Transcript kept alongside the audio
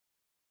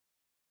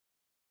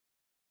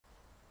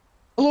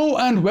Hello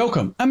and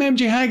welcome, I'm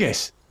MJ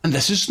Haggis, and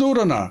this is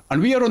Snowrunner,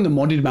 and we are on the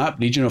modded map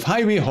region of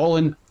Highway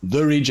Haulin,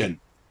 the region.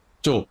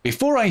 So,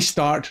 before I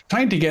start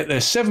trying to get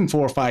this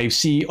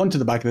 745C onto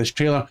the back of this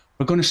trailer,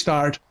 we're going to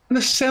start on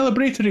a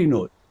celebratory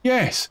note.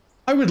 Yes,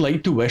 I would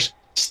like to wish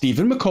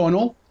Stephen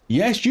McConnell,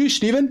 yes you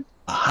Stephen,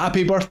 a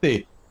happy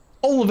birthday.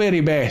 All the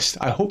very best.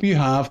 I hope you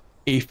have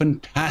a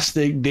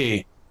fantastic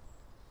day.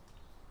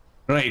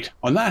 Right,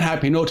 on that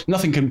happy note,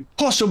 nothing can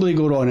possibly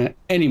go wrong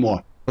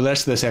anymore, for the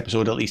rest of this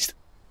episode at least.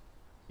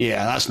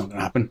 Yeah, that's not going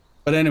to happen.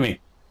 But anyway.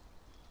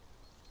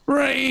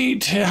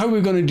 Right, how are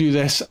we going to do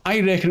this?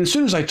 I reckon as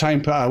soon as I try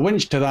and put a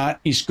winch to that,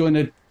 he's going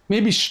to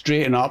maybe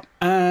straighten up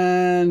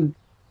and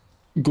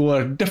go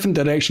a different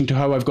direction to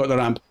how I've got the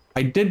ramp.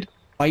 I did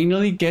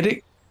finally get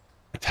it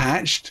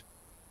attached,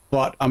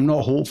 but I'm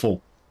not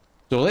hopeful.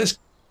 So let's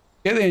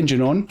get the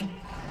engine on.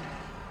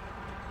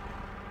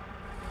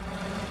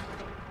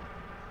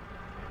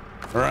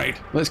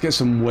 Right, let's get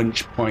some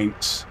winch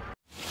points.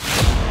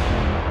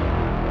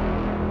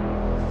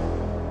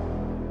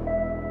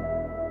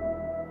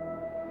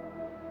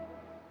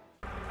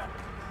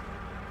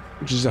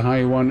 Which is a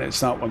high one, it's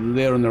that one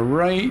there on the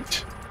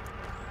right.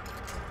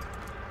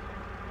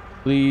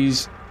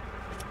 Please.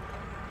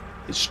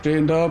 It's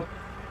straightened up.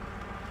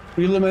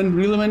 Reel him in,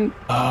 reel him in.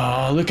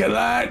 Ah, oh, look at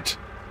that.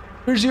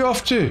 Where's he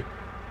off to?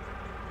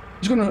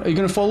 Are you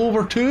gonna fall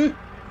over too?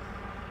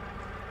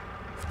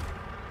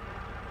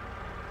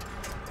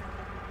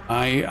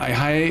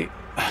 I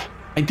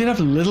did have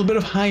a little bit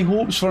of high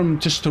hopes for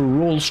him just to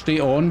roll straight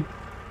on.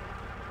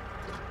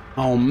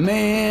 Oh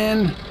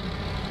man.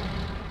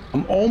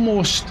 I'm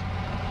almost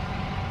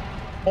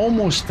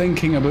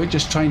thinking about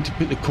just trying to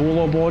put the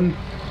co-lob on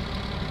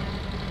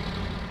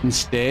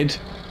instead.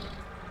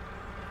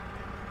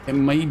 It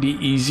might be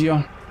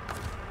easier.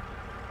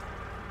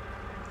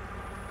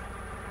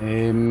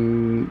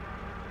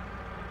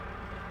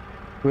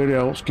 Where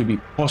else could we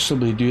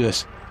possibly do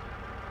this?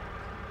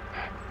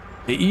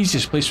 The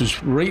easiest place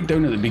was right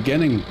down at the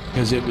beginning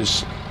because it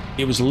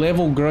was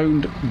level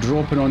ground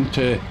dropping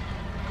onto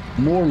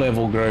more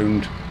level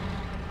ground.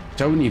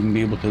 I wouldn't even be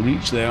able to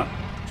reach there.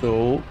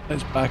 So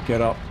let's back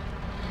it up.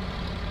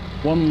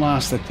 One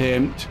last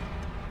attempt.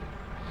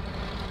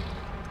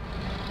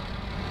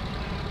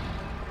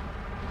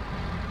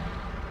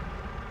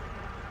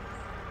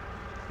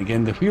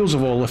 Again, the wheels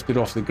have all lifted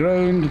off the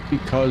ground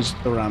because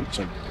the ramps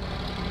are.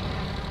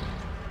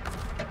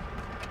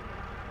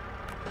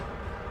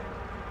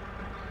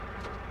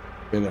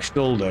 Okay, they're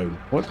still down.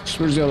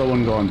 Where's the other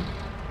one gone?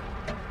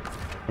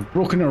 I've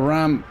broken a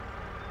ramp.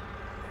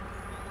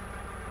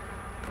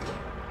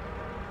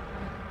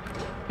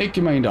 Make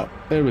your mind up.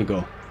 There we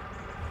go.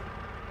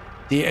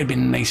 Yeah, it'd be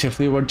nice if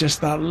they were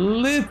just that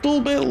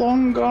little bit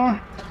longer.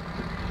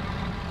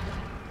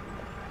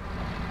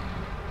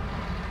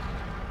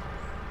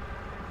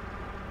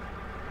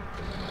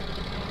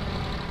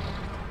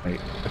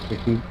 Right, if we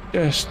can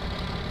just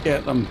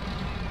get them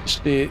to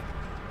stay.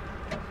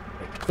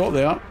 Right, stop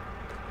there.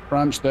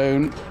 Ramps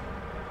down.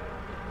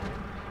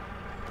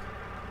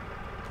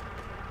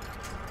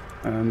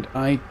 And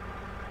why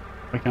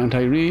can't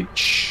I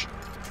reach?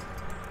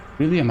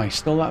 Really, am I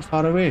still that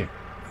far away?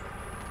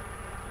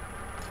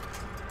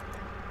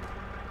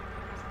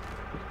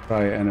 Let's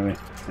try it anyway.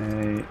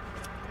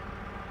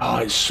 Oh,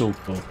 it's so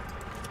cool.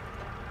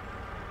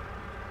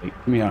 Right,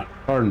 come here.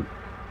 Turn.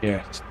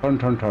 Yes, turn,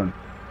 turn, turn.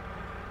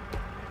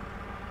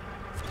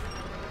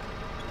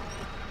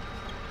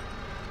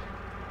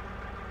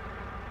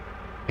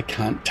 I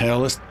can't tell.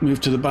 Let's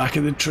move to the back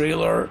of the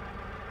trailer.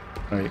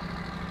 Right.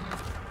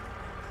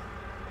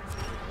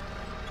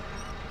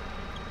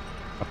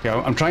 Okay,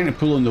 I'm trying to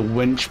pull on the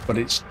winch, but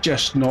it's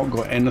just not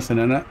got anything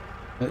in it.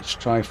 Let's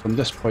try from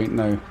this point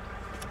now.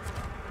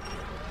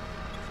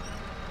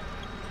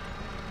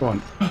 Go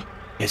on.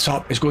 It's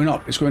up, it's going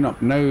up, it's going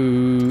up. Now,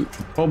 the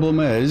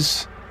problem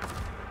is,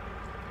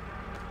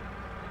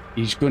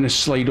 he's going to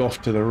slide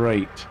off to the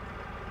right.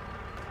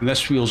 And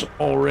this wheel's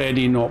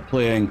already not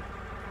playing.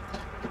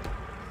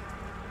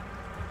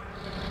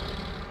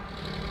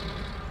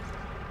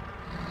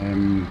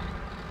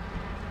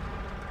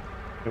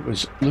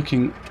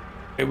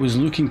 It was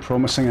looking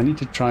promising. I need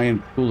to try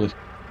and pull the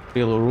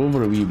trailer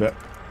over a wee bit.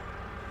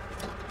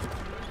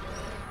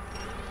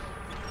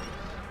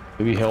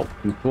 Maybe help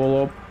from the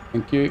co-op.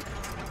 Thank you.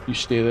 You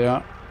stay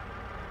there.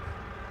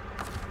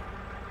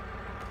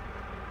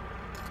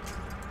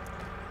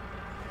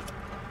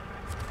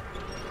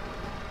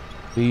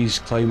 Please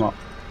climb up.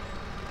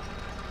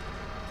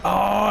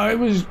 Oh, it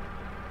was...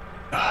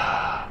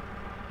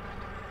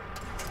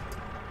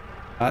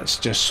 That's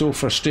just so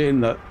frustrating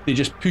that they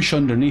just push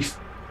underneath.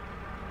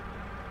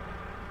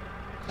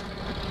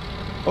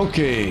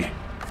 Okay,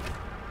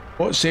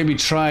 what say we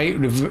try,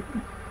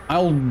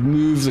 I'll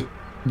move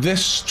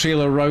this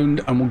trailer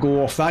round and we'll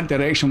go off that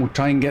direction. We'll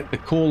try and get the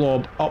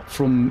co-lob up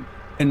from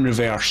in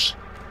reverse.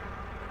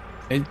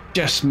 It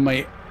just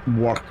might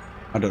work,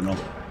 I don't know.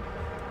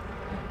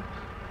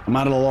 I'm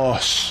at a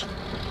loss.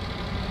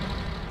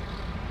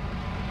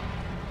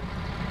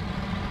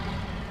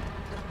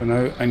 For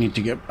now, I need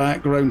to get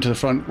back round to the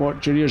front.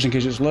 Watch your ears in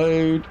case it's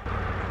loud.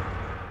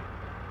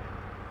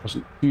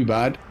 Wasn't too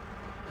bad.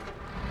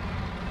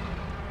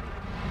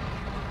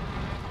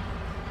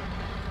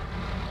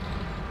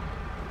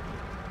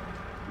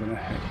 I'm gonna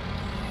hit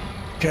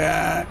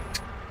cat.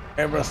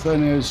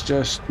 Everything is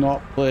just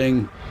not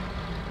playing.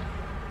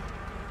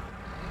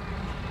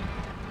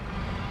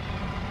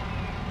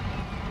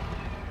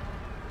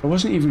 I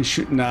wasn't even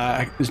shooting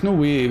that. There's no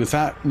way with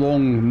that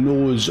long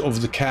nose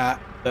of the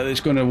cat that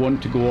it's going to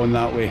want to go on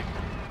that way,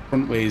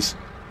 front ways.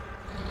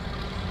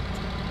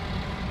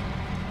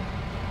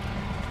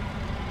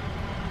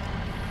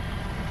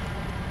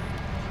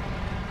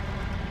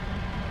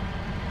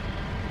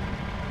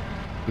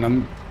 And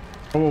I'm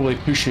probably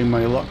pushing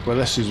my luck with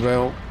this as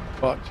well,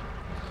 but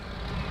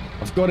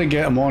I've got to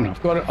get them on.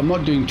 I'm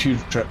not doing 2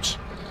 trips.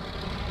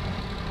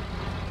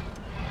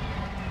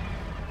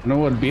 I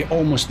know I'd be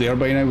almost there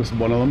by now with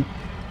one of them.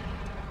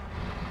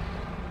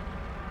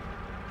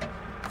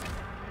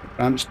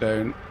 Ramps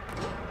down.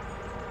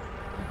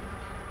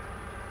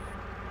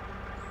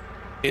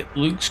 It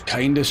looks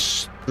kind of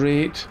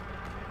straight.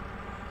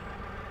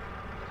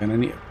 And I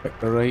need to pick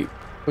the right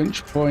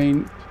winch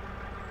point.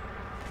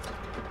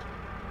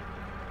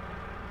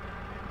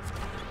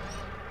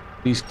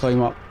 Please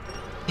climb up.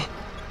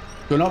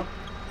 Going up.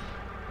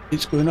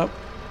 It's going up.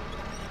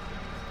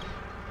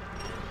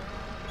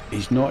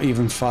 He's not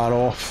even far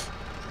off.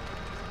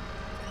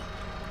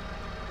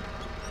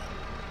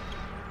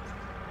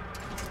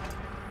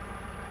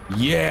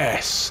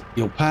 Yes!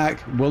 He'll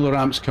pack. Will the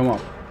ramps come up?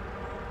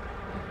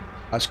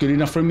 That's good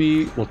enough for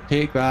me. We'll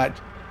take that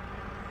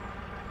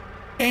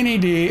any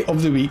day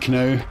of the week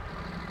now.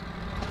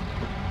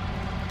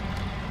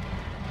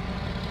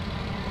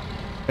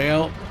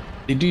 Well,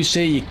 they do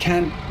say you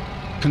can't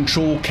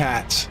control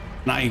cats,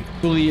 and I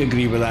fully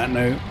agree with that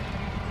now.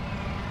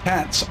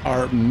 Cats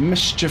are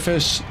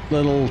mischievous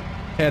little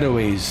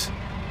tearaways.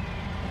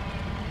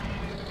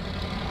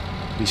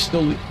 He's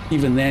still,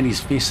 even then, he's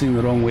facing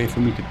the wrong way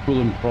for me to pull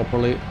him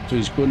properly, so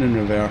he's going in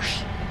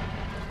reverse.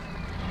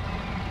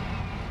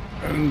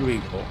 Round we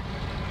go.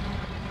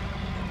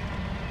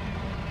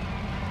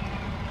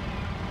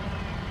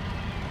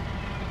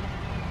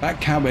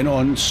 That cat went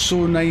on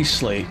so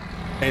nicely,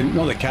 and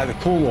not the cat, the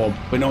Kolob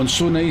went on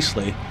so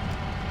nicely,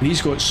 and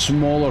he's got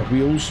smaller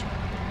wheels.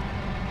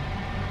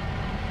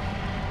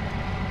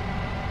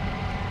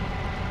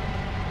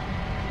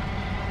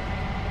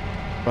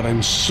 But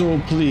I'm so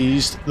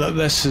pleased that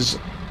this has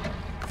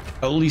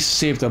at least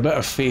saved a bit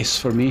of face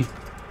for me.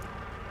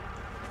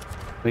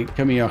 Right,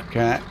 come here,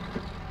 cat.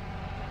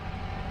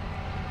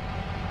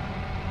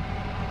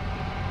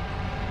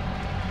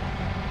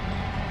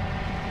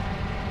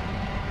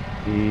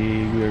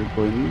 Okay, we're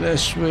going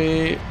this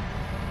way.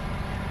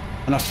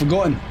 And I've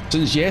forgotten,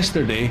 since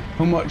yesterday,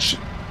 how much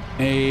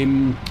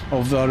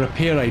of the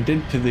repair I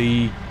did to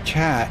the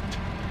cat.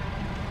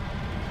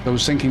 I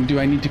was thinking, do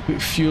I need to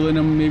put fuel in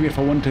him, maybe if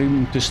I want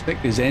him to stick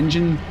his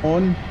engine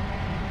on?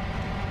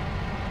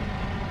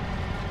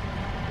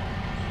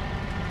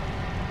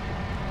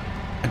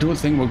 I don't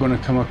think we're going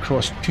to come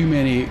across too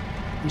many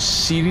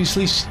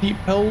seriously steep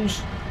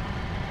hills.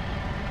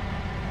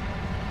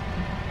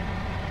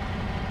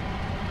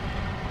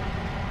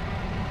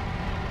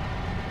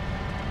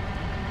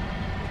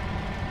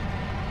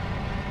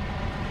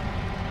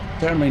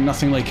 Certainly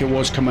nothing like it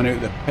was coming out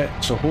of the pit,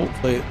 so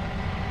hopefully...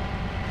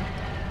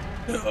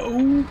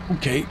 Oh,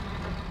 okay.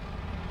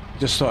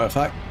 Just thought if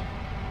that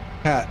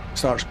cat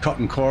starts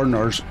cutting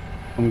corners,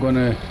 I'm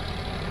gonna...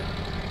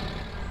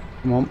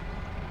 Come on.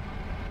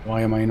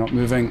 Why am I not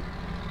moving?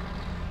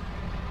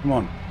 Come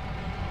on.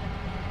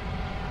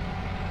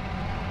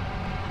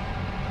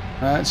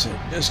 That's it.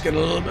 Just get a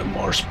little bit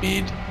more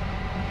speed.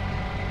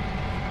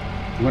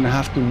 I'm gonna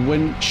have to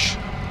winch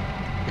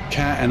the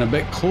cat in a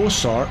bit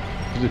closer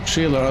to the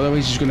trailer,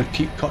 otherwise he's gonna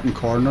keep cutting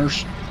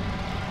corners.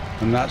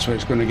 And that's where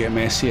it's gonna get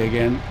messy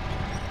again.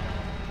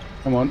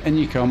 Come on, in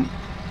you come.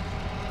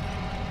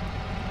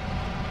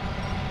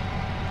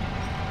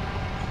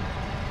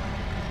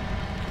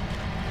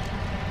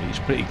 He's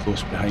pretty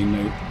close behind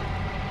now.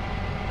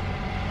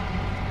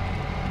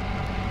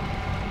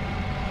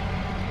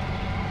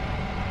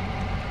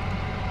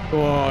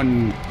 Go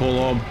on,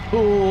 Kolob,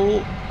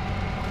 pull!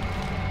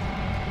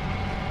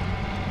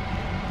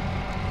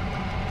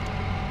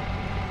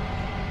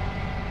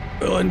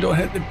 Pull and don't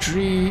hit the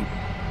tree.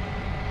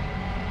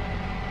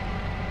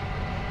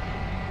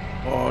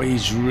 Oh,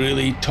 he's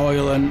really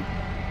toiling.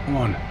 Come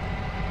on.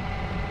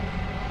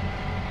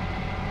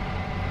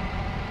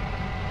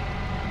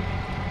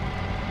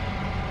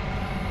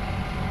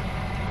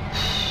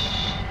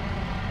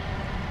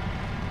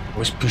 I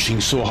was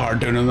pushing so hard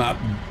down on that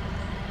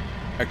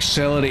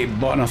accelerate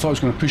button. I thought I was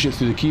going to push it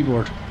through the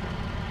keyboard.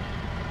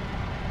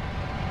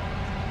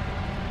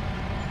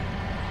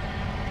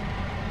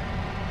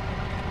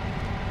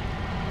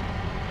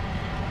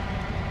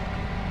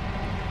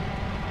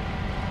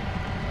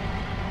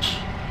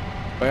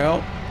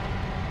 Well,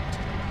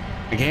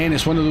 again,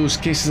 it's one of those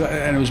cases that,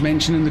 and I was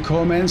mentioning in the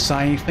comments,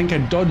 I think I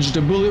dodged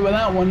a bullet with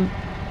that one.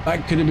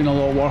 That could have been a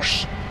lot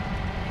worse.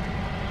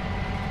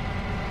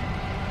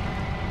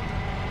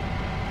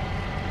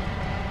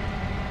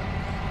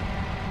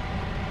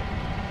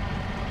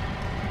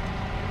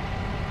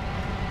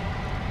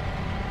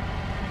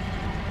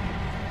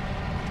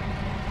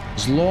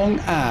 As long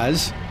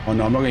as... Oh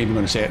no, I'm not even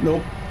going to say it.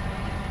 Nope.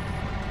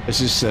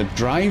 This is a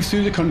drive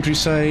through the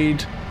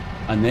countryside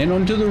and then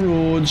onto the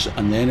roads,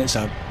 and then it's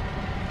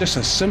just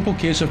a simple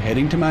case of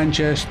heading to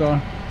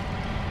Manchester.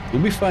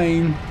 You'll be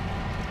fine.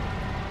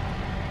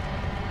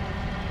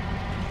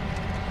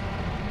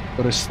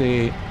 Gotta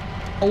stay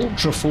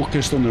ultra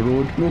focused on the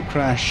road, no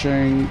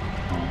crashing.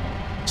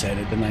 Oh, said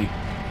it, didn't I?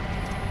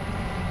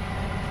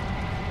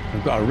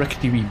 We've got a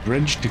rickety wee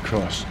bridge to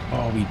cross.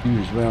 Oh, we do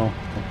as well.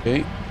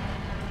 Okay.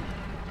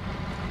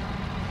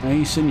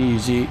 Nice and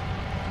easy.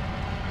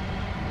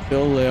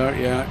 Still there,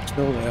 yeah,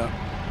 still there.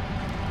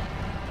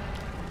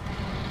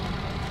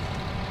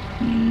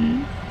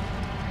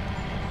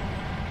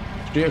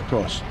 Straight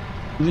across.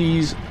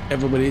 Please,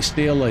 everybody,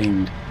 stay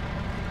aligned.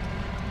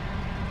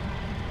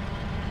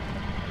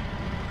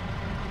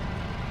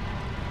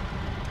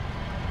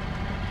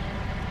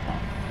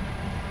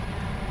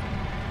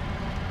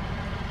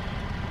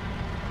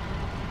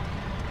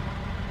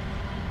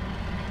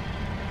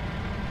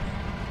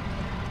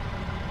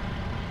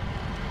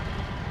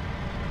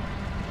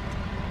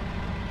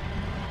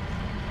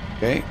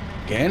 Okay,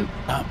 again,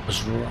 that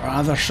was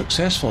rather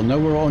successful. Now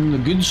we're on the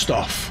good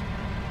stuff.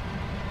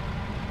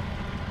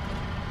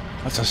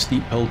 That's a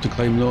steep hill to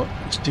climb though.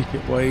 Let's take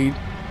it wide.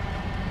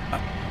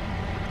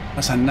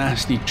 That's a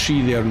nasty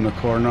tree there in the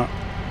corner.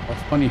 A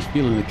funny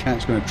feeling the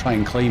cat's going to try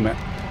and climb it.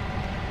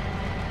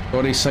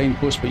 Sorry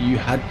signpost, but you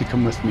had to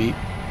come with me.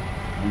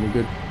 And we're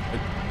good.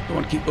 Go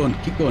on, keep going,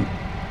 keep going.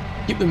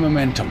 Keep the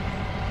momentum.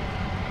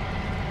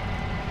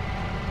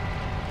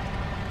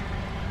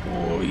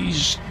 Oh,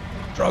 he's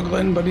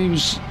struggling, but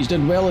he's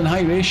did well in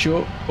high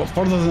ratio. Got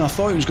further than I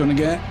thought he was going to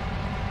get.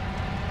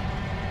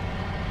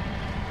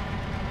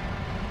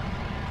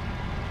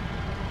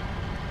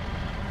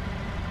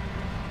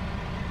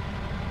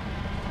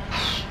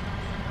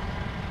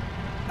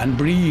 And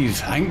breathe.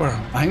 I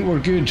think we're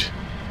good.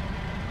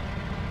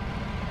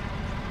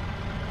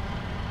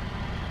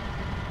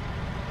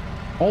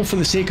 All for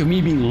the sake of me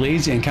being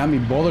lazy and can't be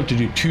bothered to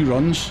do 2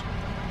 runs.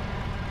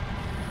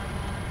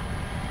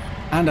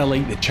 And I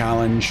like the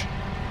challenge.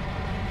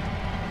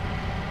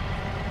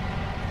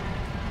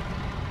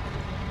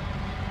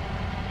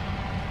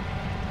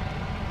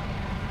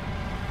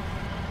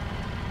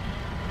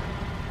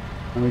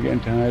 And we get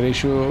into high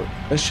ratio.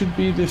 This should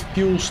be the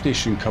fuel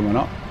station coming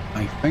up,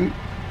 I think.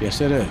 Yes,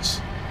 it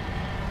is.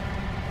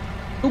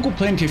 Still got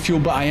plenty of fuel,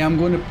 but I am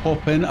going to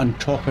pop in and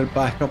top it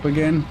back up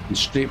again and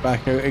straight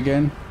back out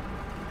again.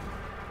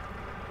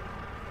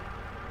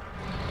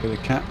 Okay, the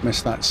cat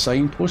missed that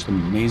signpost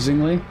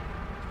amazingly.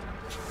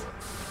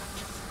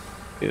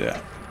 See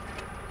that.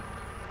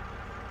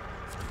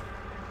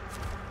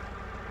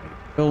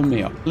 Fill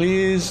me up,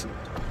 please.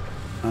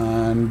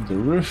 And the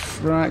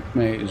roof rack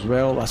might as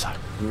well. That's a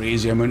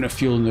crazy amount of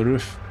fuel in the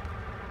roof.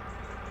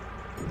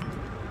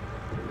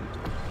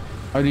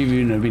 I'd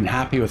even have been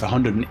happy with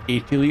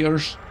 180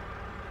 litres.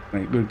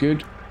 Right, we're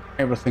good.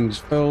 Everything's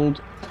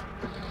filled.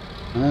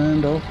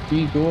 And off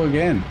we go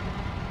again.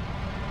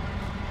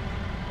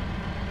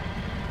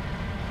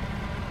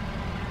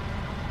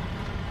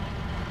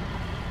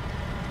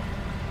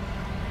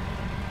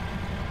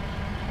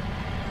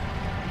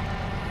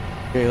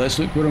 Okay, let's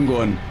look where I'm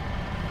going.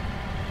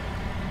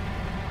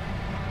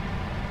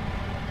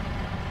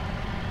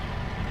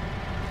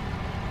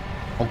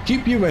 I'll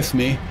keep you with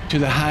me to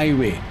the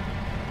highway,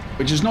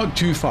 which is not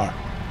too far,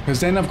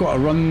 because then I've got to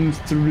run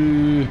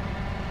through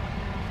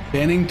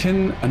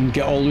Bennington and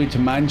get all the way to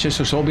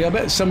Manchester, so it'll be a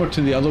bit similar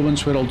to the other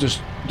ones where I'll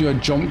just do a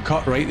jump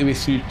cut right the way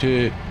through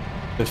to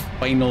the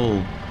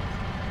final,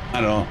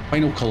 I don't know,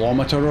 final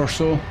kilometre or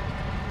so.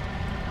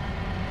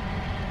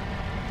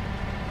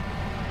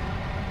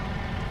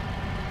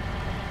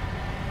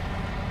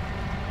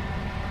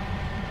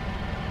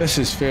 This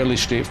is fairly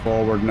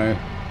straightforward now.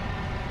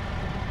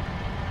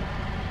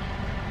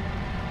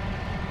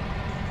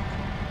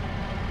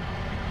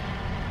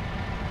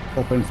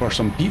 Pop in for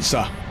some pizza.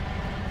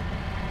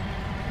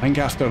 I think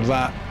after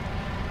that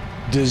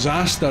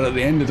disaster at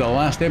the end of the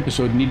last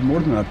episode, need more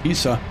than a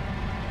pizza.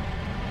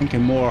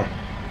 Thinking more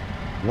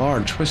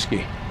large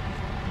whiskey.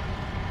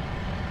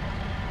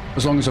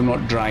 As long as I'm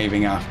not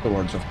driving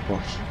afterwards, of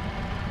course.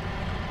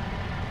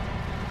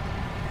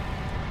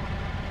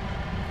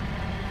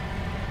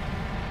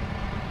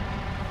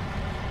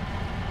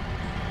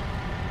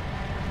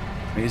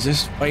 Is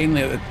this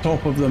finally at the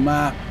top of the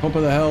map, top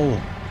of the hill?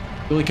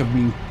 I feel like I've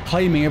been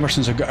climbing ever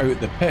since I got out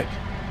the pit.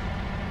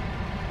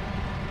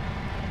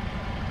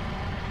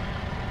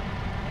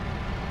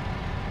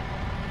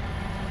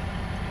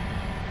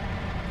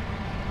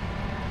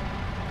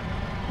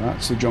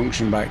 That's the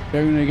junction back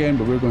down again,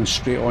 but we're going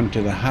straight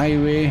onto the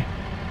highway.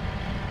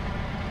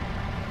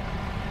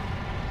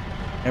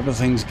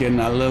 Everything's getting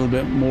a little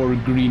bit more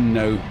green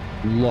now,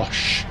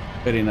 lush.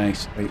 Very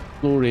nice. Right,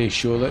 low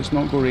ratio. Let's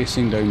not go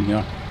racing down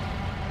here.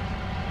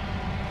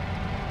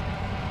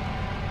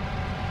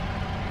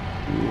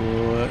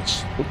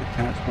 Let's hope the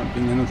cat's not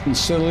doing anything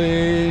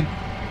silly.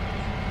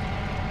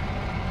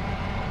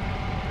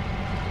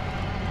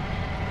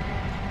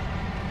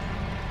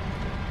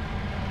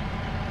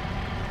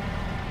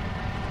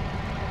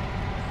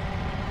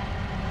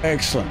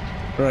 Excellent.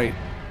 Right.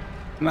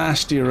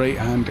 Nasty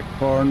right-hand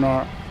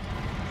corner.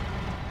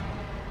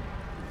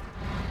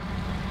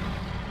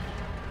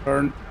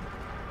 Turn.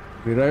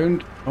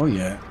 Round. Oh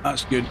yeah,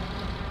 that's good.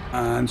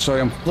 And sorry,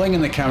 I'm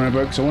flinging the camera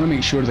about because I want to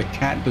make sure the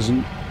cat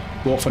doesn't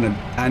go off on a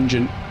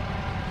tangent,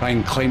 try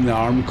and climb the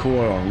armco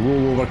or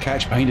roll over,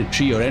 catch behind a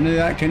tree or any of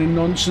that kind of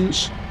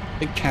nonsense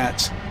that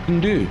cats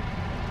can do.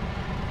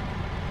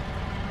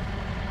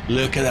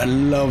 Look at that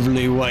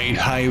lovely wide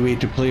highway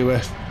to play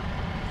with.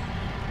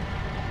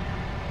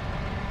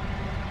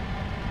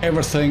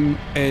 Everything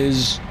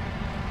is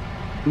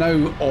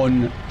now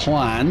on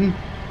plan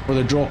for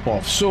the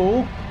drop-off.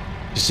 So,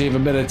 to save a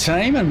bit of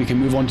time and we can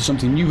move on to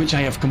something new, which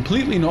I have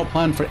completely not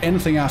planned for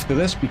anything after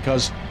this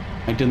because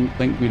I didn't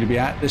think we'd be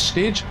at this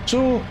stage.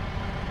 So,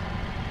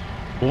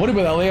 we'll worry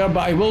about that later,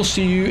 but I will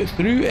see you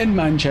through in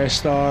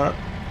Manchester.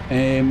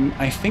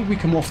 I think we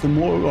come off the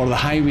motor or the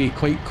highway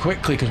quite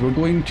quickly because we're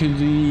going to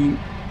the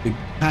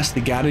past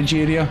the garage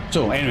area.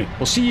 So anyway,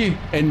 we'll see you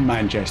in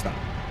Manchester.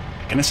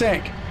 Back in a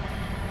sec.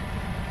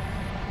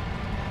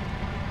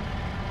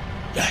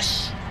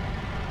 Yes.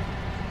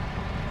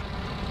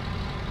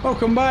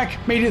 Welcome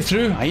back. Made it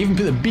through. I even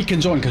put the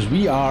beacons on because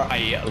we are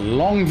a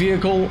long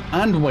vehicle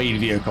and wide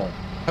vehicle.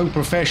 How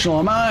professional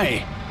am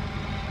I?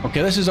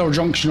 Okay, this is our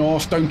junction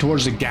off down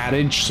towards the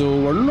garage,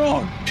 so we're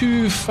not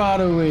too far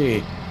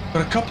away.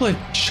 Got a couple of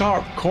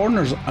sharp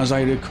corners, as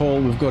I recall,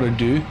 we've got to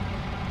do.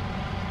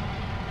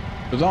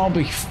 So that'll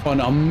be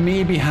fun. I'll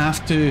maybe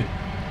have to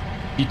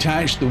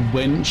detach the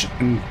winch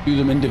and do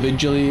them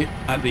individually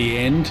at the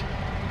end.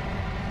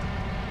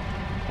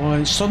 Oh,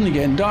 it's suddenly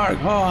getting dark.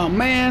 Oh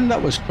man,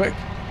 that was quick.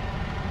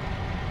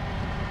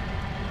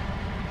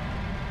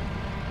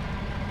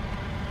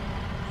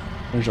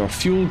 There's our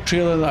fuel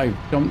trailer that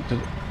I've dumped to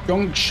the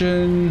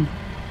junction.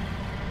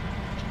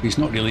 He's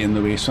not really in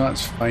the way, so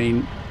that's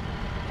fine.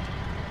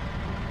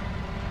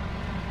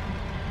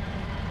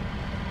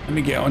 Let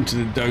me get onto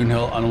the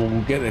downhill and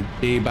we'll get the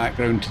day back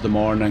round to the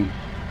morning.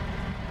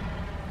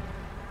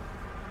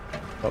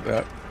 Up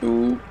there.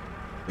 Oh,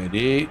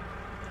 ready.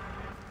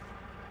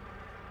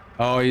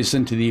 Oh, he's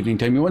into the evening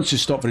time. He wants to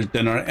stop for his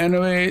dinner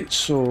anyway,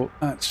 so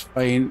that's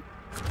fine.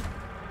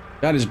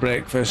 That is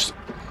breakfast,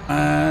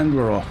 and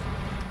we're off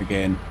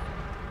again.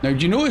 Now, do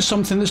you notice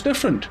something that's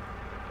different?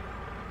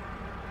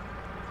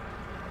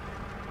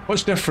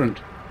 What's different?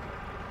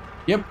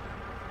 Yep.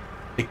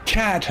 The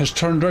cat has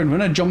turned around.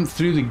 When I jumped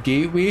through the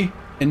gateway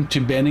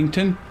into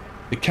Bennington,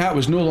 the cat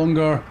was no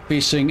longer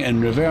facing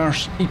in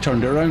reverse. He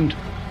turned around.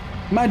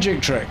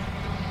 Magic trick.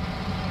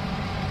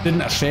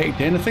 Didn't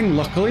affect anything,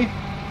 luckily.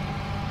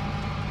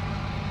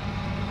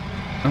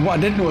 And what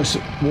I did notice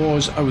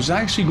was I was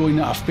actually going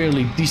at a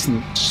fairly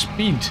decent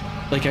speed,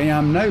 like I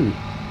am now.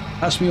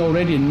 That's me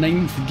already in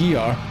 9th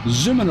gear,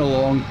 zooming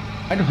along.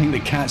 I don't think the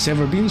cat's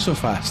ever been so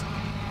fast.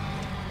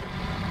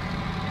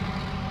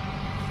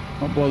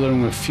 Not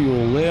bothering with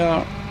fuel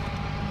there.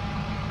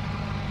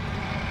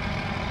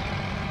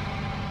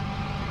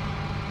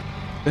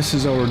 This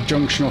is our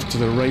junction off to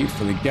the right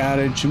for the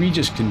garage. We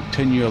just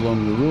continue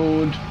along the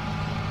road.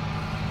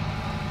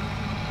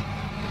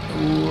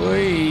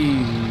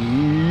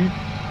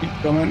 Keep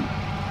coming.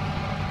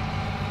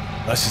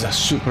 This is a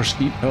super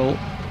steep hill.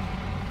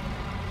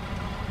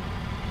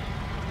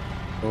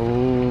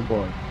 Oh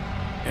boy.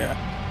 Yeah.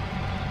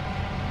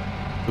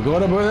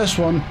 Forgot about this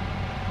one.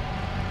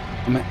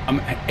 I'm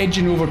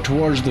edging over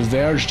towards the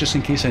verge just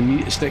in case I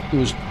need to stick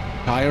those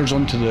tires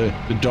onto the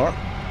dirt.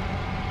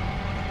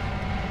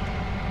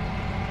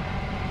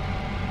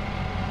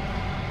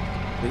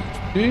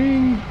 It's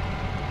doing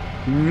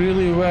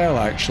really well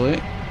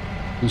actually,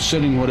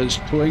 considering what it's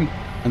towing,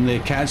 and the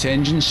cat's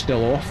engine's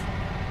still off.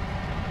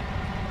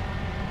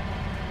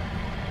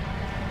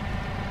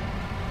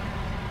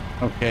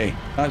 Okay,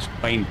 that's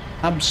fine.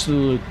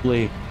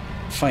 Absolutely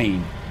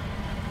fine.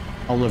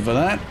 I'll live with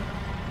that.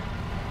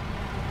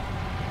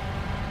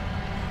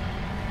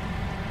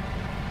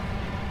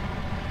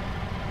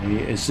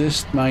 Is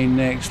this my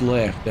next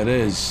left? It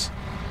is.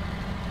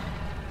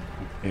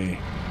 Okay,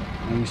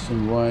 nice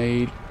and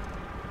wide.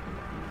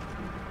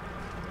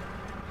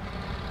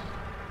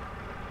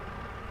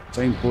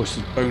 Signpost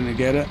is bound to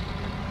get it.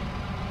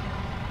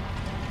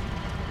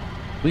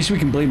 At least we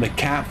can blame the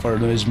cat for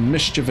his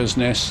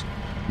mischievousness.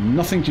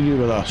 Nothing to do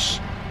with us.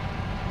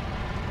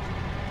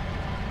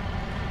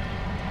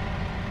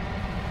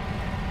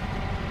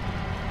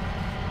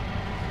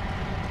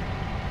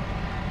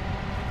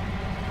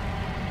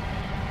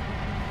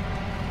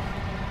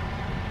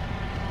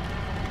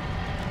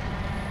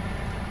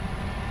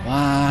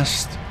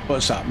 Last,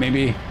 what's that,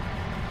 maybe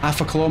half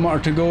a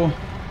kilometre to go?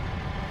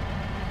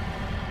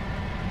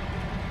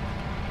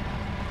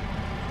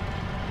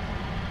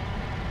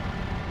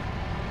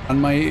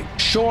 And my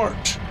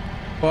short,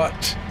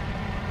 but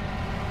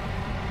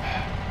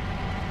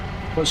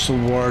what's the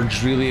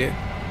words really?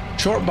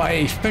 Short but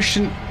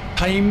efficient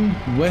time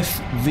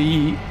with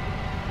the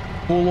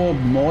Polo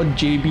mod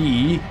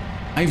JBE,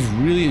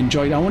 I've really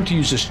enjoyed. I want to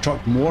use this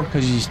truck more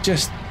because he's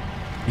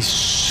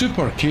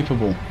super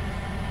capable.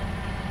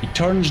 He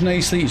turns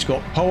nicely, he's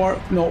got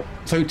power, not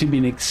without it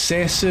being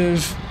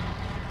excessive.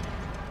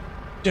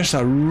 Just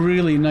a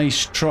really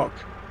nice truck.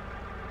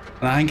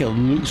 And I think it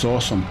looks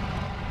awesome.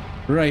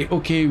 Right,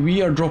 okay,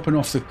 we are dropping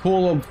off the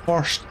Kolob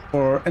first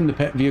for in the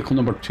pit vehicle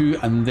number 2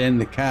 and then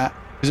the Cat.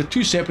 These are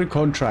 2 separate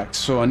contracts,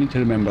 so I need to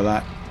remember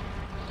that.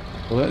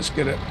 So let's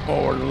get it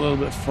forward a little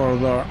bit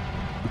further.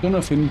 I don't know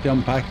if we need to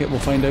unpack it, we'll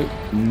find out.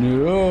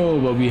 No,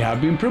 but we have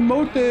been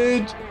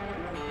promoted.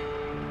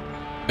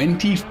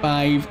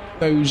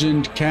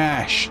 25,000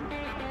 cash.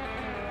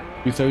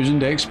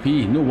 2,000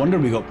 XP. No wonder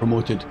we got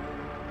promoted.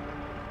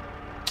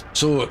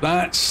 So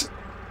that's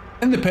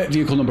in the pit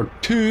vehicle number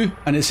 2,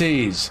 and it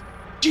says,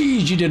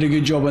 geez, you did a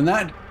good job on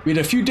that. We had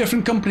a few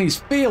different companies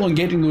fail on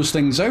getting those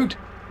things out.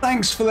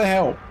 Thanks for the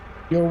help.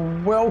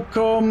 You're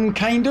welcome,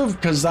 kind of,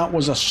 because that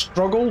was a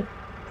struggle.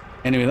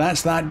 Anyway,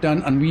 that's that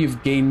done, and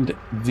we've gained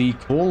the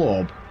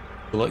Kolob.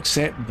 We'll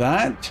accept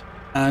that,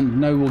 and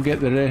now we'll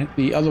get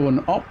the other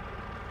one up.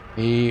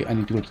 Okay, I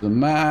need to go to the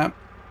map.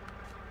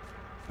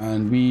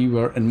 And we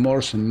were in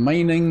Morrison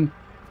Mining,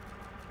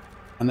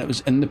 and it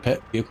was in the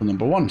pit vehicle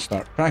number 1.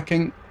 Start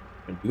tracking.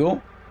 There we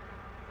go.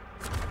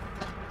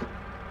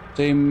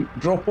 Same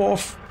drop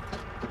off.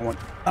 I want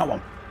that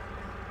one.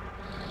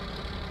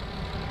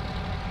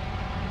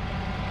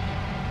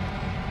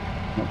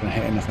 Not going to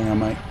hit anything,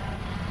 am I?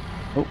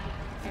 Oh,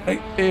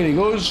 right, there he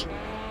goes.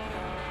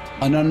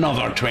 And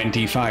another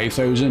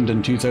 25,000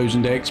 and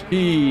 2,000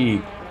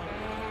 XP.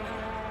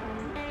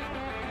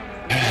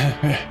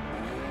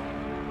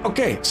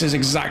 Okay, this is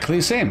exactly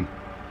the same.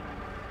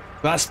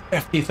 That's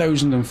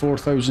 50,000 and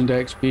 4,000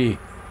 XP.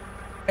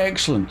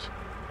 Excellent.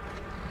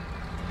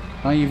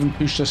 I even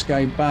push this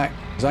guy back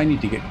because I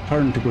need to get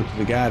turned to go to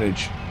the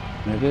garage.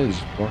 And it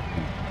is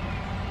working.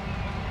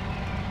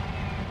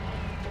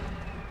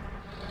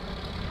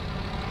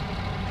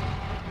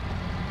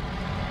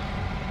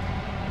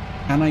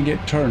 Can I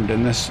get turned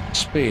in this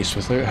space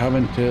without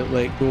having to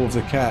let go of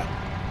the Cat?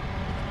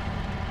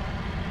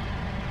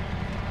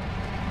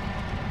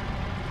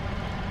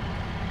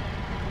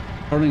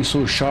 Turning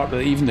so sharp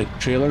that even the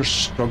trailer's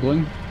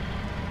struggling.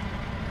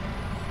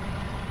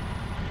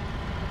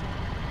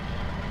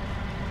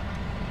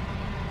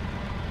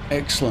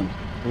 Excellent.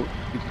 Oh,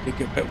 need to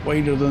take it a bit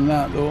wider than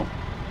that though.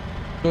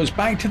 So it's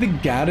back to the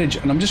garage,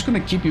 and I'm just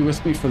going to keep you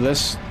with me for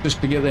this,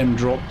 just to get them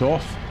dropped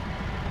off.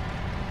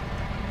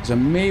 Because I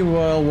may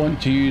well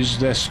want to use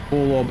this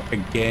Kolob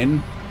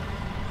again.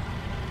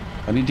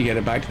 I need to get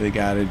it back to the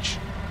garage.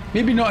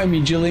 Maybe not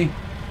immediately.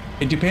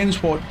 It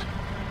depends what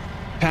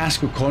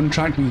task or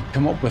contract we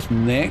come up with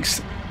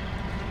next.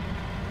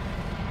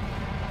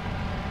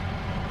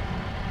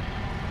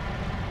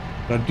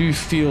 But I do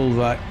feel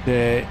that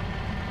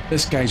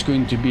this guy's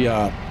going to be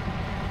a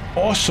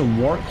awesome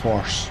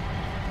workhorse.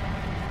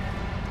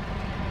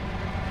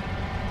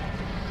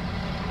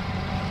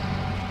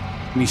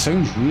 And he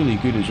sounds really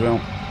good as well.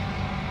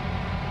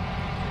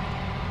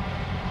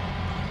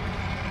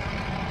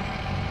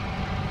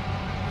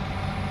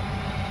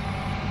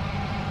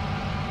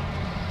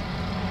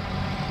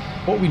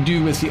 What we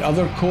do with the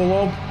other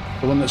Kolob,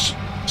 the one that's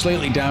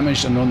slightly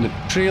damaged and on the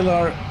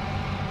trailer,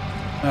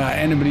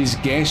 anybody's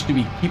guess, do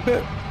we keep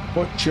it?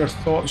 What's your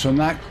thoughts on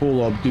that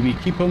Kolob? Do we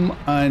keep them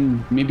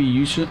and maybe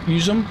use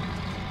them?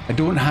 I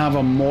don't have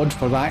a mod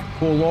for that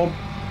Kolob,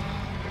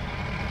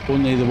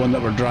 only the one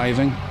that we're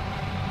driving.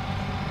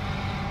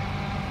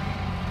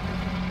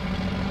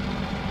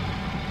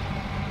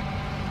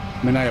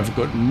 I mean, I have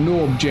got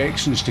no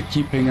objections to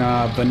keeping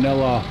a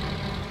vanilla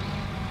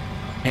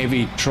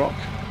heavy truck.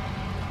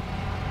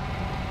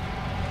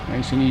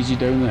 Nice and easy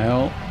down the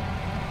hill.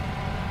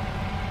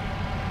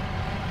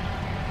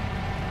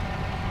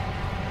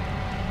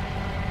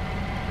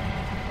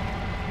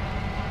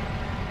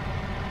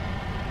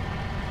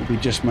 It'll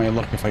be just my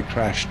luck if I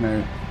crash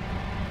now.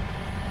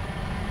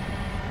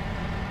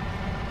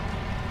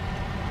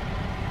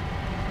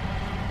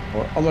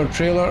 Or other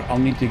trailer, I'll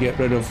need to get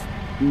rid of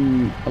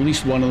at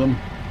least one of them.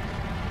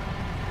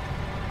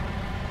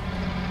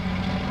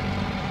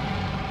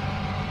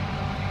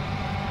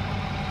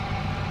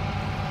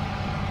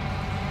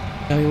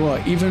 Tell you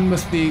what, even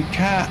with the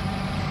Cat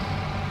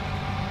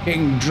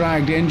getting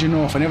dragged, engine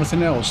off and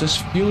everything else, this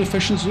fuel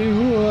efficiency,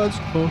 oh, that's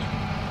close.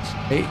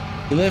 Hey,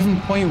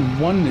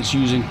 11.1 it's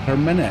using per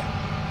minute.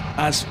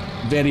 That's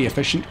very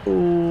efficient.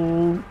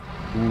 Oh,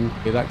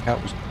 okay, that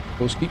Cat was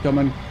close. Keep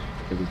coming.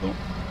 There we go.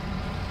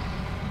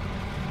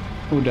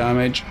 No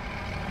damage.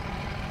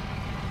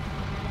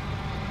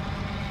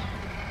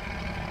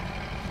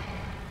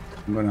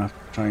 I'm gonna have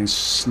to try and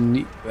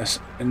sneak this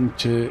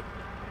into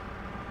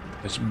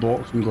this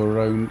box and go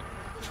around.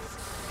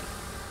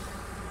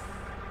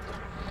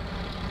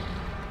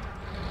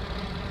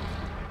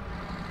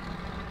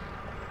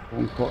 Oh,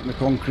 I'm caught in the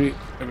concrete.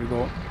 There we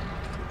go.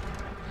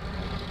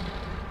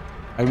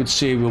 I would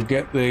say we'll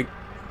get the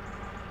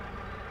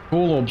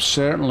Colobs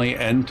certainly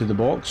into the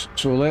box.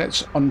 So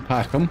let's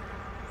unpack them.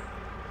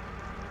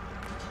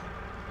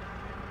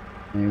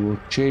 And we'll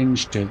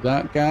change to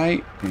that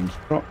guy. Change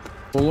truck.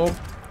 Colob.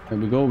 There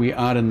we go. We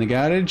are in the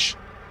garage.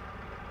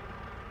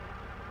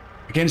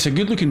 Again, it's a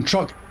good looking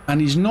truck. And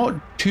he's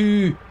not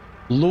too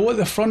low at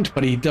the front,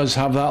 but he does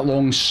have that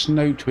long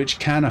snout which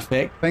can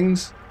affect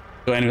things.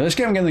 So anyway, let's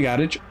get him in the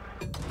garage.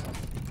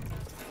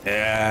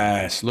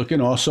 Yes, looking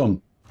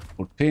awesome.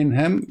 We'll train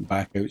him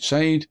back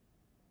outside.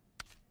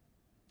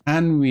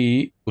 And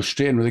we go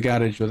straight into the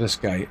garage with this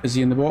guy. Is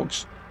he in the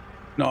box?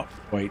 Not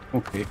quite.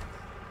 Okay.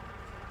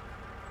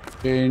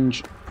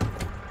 Change.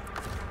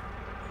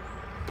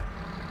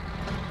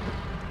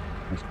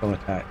 I'm still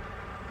attached.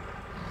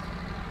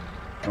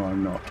 No,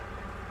 I'm not.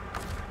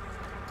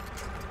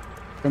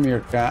 Come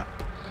here, cat.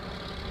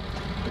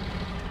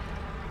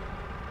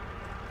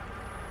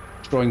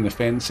 Destroying the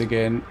fence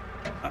again.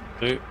 That'll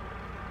do.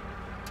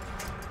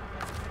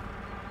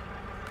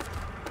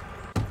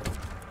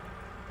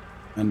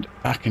 And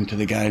back into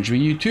the garage with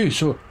you too.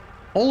 So,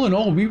 all in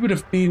all, we would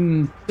have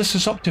been... This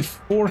is up to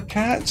 4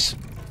 cats.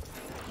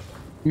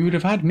 We would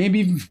have had maybe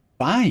even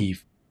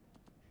 5.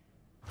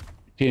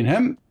 Retain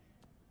him.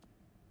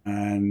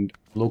 And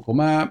local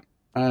map.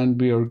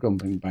 And we are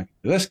jumping back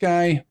into this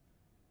guy. Are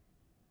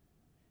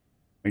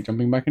we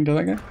jumping back into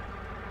that guy? Here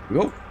we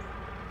go.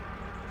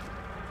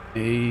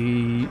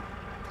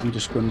 I'm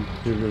just going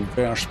to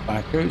reverse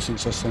back out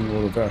since this thing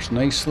will reverse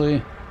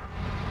nicely.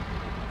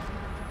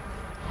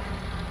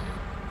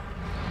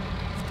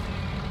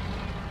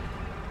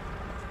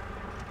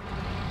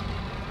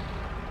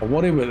 I'll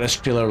worry about this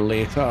trailer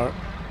later.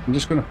 I'm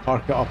just going to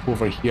park it up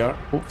over here.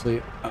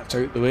 Hopefully that's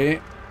out the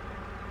way.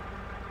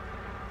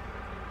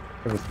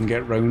 Everything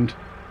get round.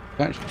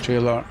 Catch the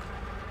trailer.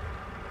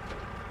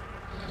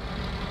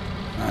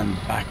 And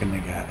back in the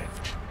garage.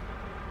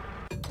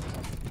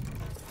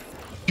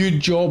 Good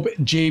job,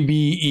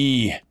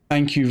 JBE.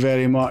 Thank you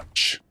very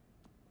much.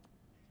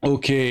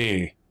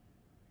 Okay.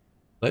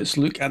 Let's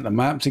look at the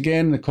maps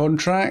again, the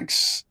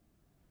contracts.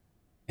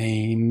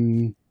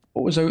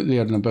 What was out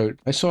there and about?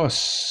 I saw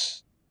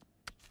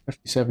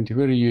 5070.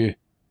 Where are you?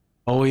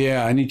 Oh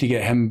yeah, I need to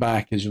get him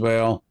back as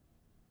well.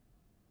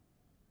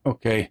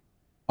 Okay.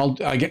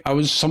 I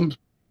was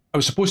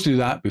supposed to do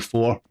that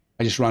before.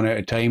 I just ran out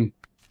of time.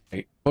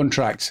 Right.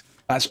 Contracts.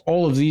 That's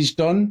all of these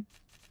done.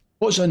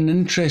 What's an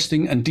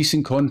interesting and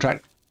decent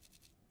contract?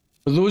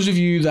 For those of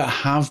you that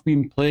have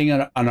been playing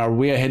and are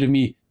way ahead of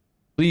me,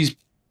 please,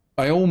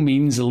 by all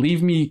means,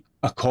 leave me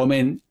a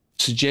comment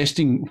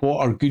suggesting what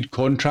are good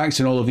contracts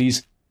in all of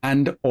these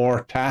and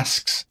or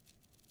tasks.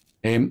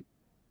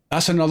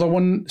 That's another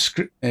one.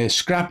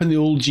 Scrapin The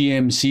Old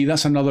GMC.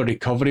 That's another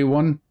recovery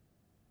one.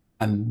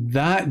 And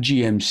that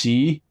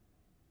GMC,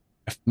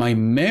 if my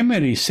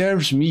memory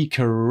serves me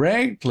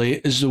correctly,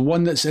 is the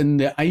one that's in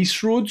the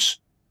ice roads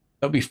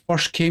that we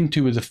first came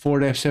to with the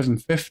Ford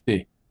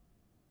F750.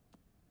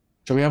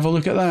 Shall we have a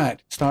look at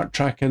that? Start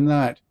tracking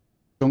that.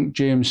 Junk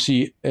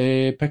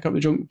GMC. Pick up the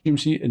Junk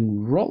GMC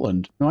in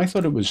Rutland. No, I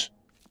thought it was...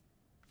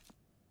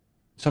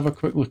 Let's have a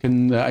quick look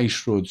in the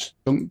ice roads.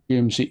 Junk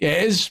GMC.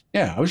 It is.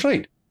 Yeah, I was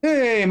right.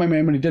 Hey, my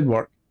memory did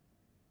work.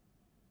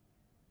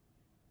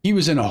 He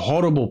was in a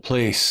horrible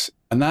place,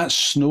 and that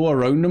snow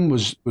around him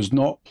was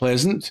not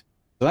pleasant.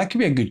 So that could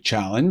be a good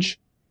challenge.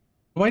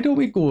 Why don't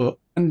we go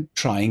and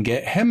try and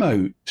get him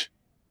out?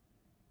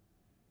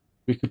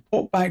 We could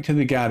pop back to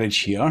the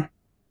garage here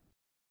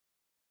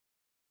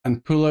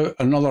and pull out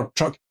another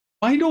truck.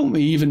 Why don't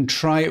we even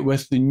try it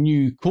with the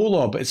new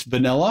Colob? It's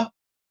vanilla.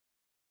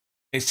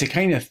 It's the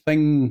kind of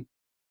thing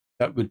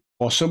that would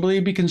possibly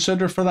be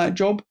considered for that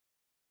job.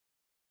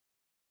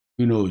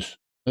 Who knows?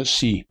 Let's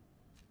see.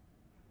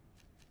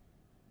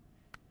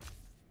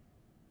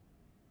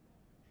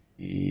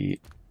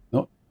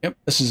 No, yep,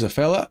 this is a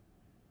fella.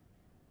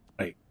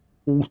 Right,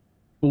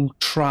 we'll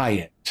try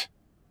it.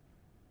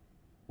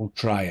 We'll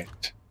try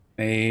it.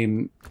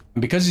 And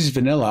because he's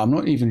vanilla, I'm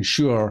not even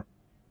sure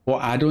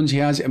what add-ons he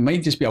has. It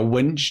might just be a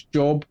winch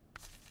job.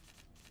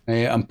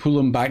 And pull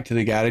him back to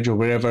the garage or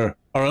wherever,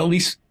 or at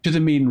least to the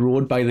main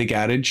road by the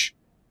garage.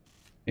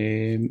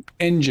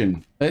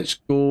 Engine. Let's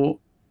go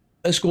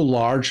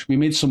large. We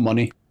made some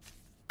money.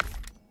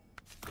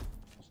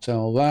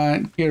 Sell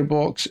that.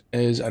 Gearbox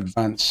is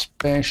advanced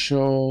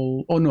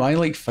special. Oh no, I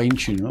like fine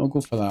tune. I'll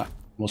go for that.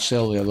 We'll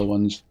sell the other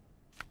ones.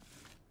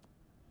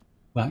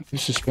 Back to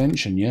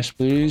suspension. Yes,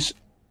 please.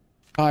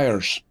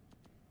 Tires.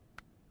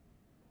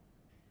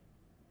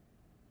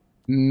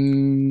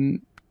 We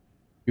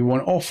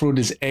want off-road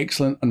is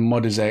excellent and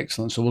mud is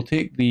excellent. So we'll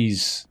take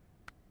these.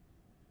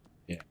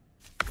 Yeah.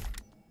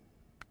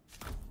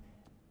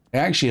 I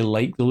actually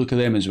like the look of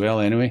them as well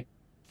anyway.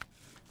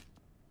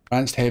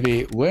 Advanced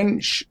heavy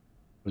winch.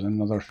 There's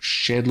another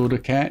shed load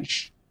of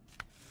catch.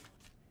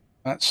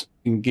 That's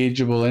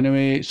engageable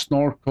anyway.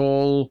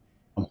 Snorkel.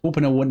 I'm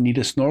hoping I won't need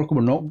a snorkel.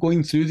 We're not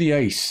going through the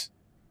ice.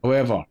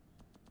 However,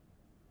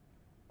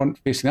 front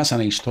facing. That's a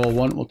nice tall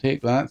one. We'll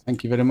take that.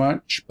 Thank you very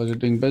much. Pleasure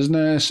doing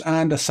business.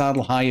 And a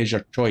saddle high is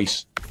your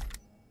choice.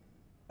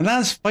 And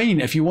that's fine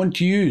if you want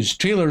to use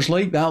trailers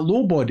like that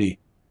low body.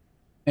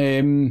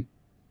 Or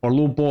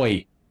low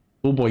boy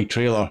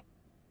trailer.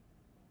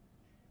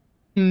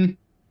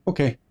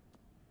 Okay.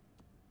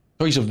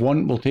 Choice of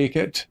one, we'll take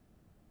it.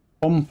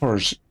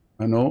 Bumpers.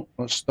 I know.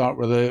 Let's start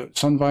with the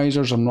sun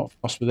visors. I'm not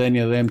fussed with any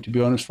of them, to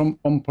be honest.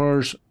 Front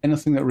bumpers,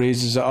 anything that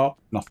raises it up,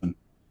 nothing.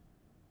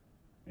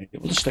 Okay,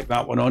 we'll just stick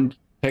that one on.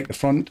 Protect the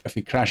front if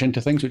we crash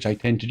into things, which I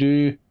tend to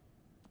do.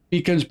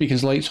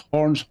 Beacons, lights,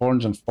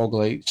 horns, and fog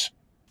lights.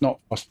 Not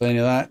fussed with any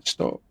of that.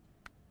 Stop.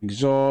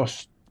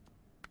 Exhaust.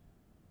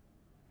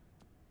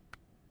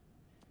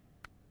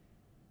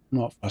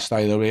 Not fussed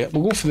either way.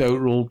 We'll go for the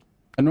outroll.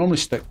 I normally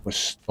stick with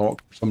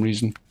stock for some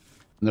reason.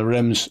 And the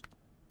rims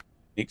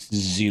makes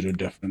zero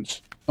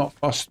difference. Not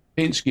fussed.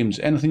 Paint schemes.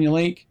 Anything you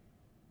like?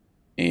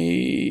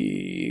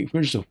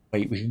 Where's the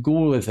white? We could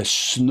go with a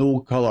snow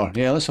colour.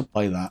 Yeah, let's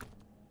apply that.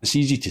 It's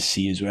easy to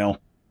see as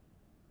well.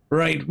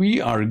 Right, we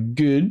are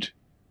good.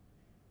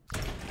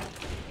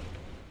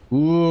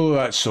 Ooh,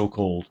 that's so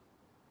cold.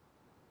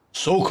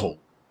 So cold.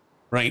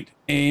 Right,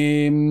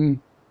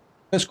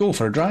 let's go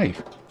for a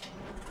drive.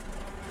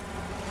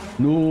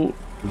 No,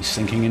 he's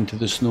sinking into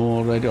the snow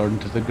already, or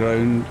into the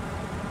ground.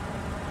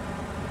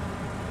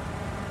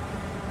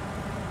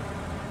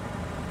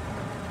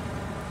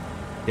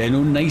 Yeah,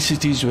 no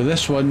niceties with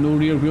this one. No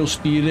rear wheel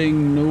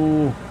steering,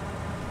 no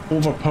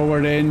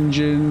overpowered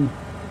engine.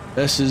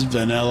 This is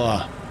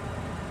vanilla.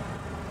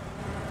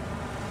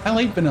 I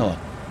like vanilla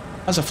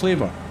as a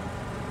flavour,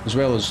 as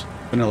well as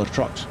vanilla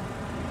trucks.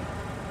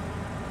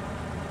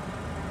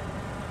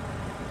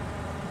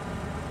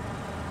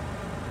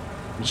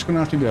 I'm just going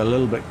to have to be a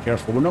little bit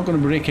careful. We're not going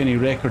to break any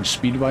records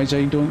speed-wise,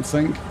 I don't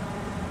think.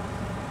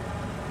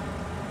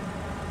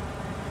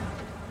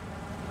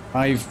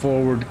 5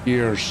 forward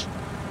gears.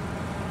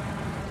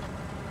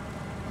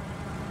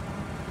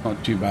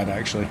 Not too bad,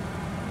 actually.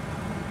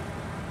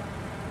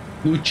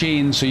 No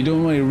chain, so you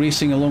don't want to be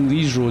racing along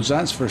these roads,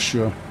 that's for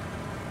sure.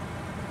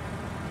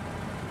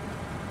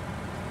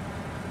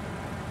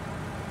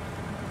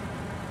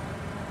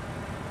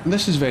 And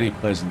this is very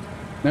pleasant.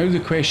 Now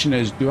the question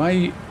is, do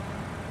I...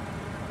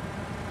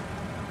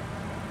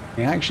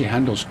 It actually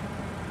handles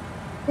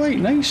quite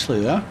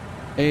nicely there.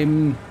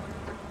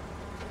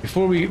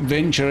 Before we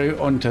venture out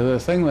onto the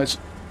thing, let's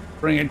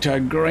bring it to a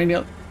grind.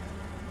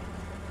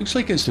 Looks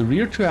like it's the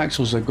rear two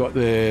axles that got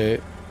the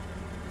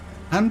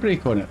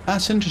handbrake on it.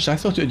 That's interesting. I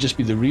thought it would just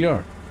be the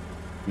rear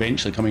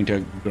eventually coming to a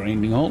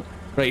grinding halt.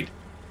 Right.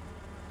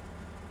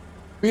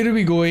 Where are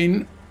we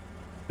going?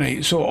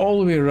 Right, so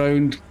all the way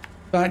around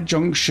that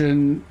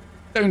junction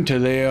down to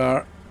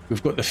there.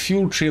 We've got the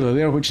fuel trailer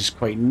there, which is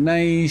quite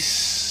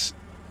nice.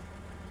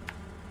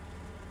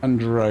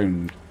 And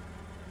round.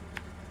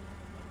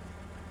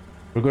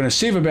 We're going to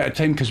save a bit of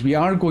time because we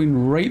are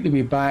going right the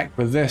way back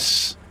with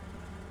this.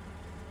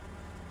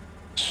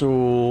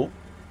 So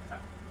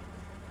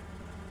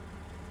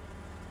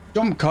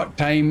jump cut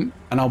time,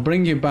 and I'll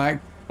bring you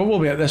back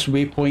probably at this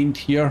waypoint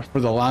here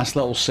for the last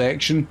little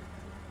section.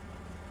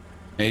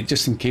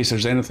 Just in case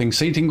there's anything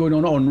exciting going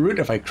on en route.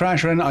 If I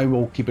crash in, I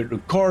will keep it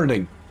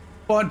recording.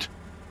 But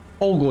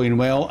all going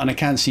well, and I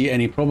can't see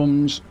any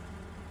problems.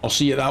 I'll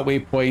see you at that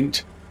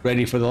waypoint,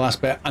 ready for the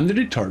last bit and the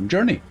return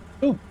journey.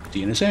 So, see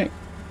you in a sec.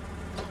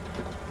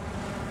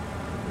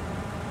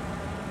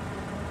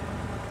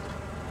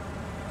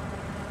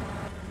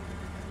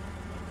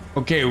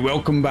 Okay,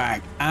 welcome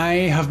back. I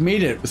have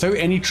made it without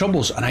any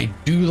troubles, and I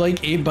do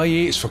like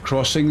 8x8s for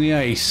crossing the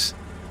ice.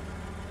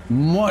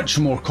 Much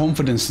more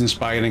confidence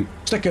inspiring.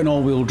 Stick it in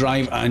all-wheel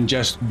drive and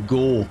just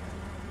go.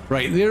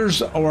 Right,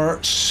 there's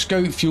our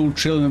scout fuel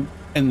trail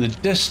in the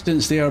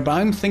distance there, but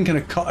I'm thinking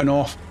of cutting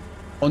off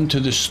onto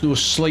the snow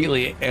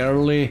slightly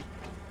early.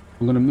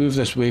 I'm going to move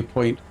this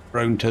waypoint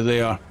round to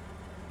there,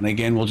 and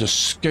again we'll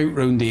just scout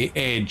round the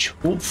edge.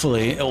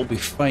 Hopefully it'll be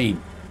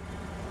fine.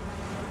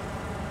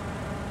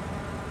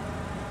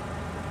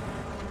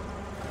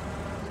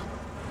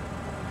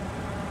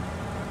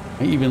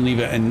 Might even leave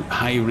it in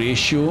high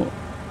ratio.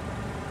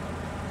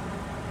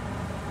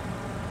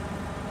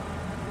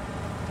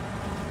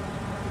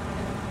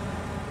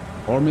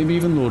 Or maybe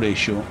even low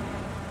ratio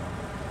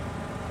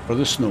for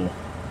the snow.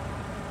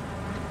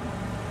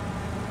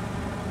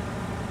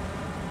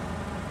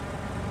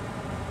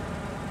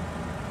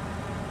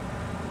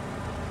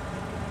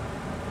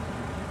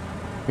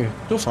 Okay,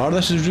 so far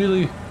this is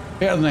really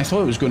better than I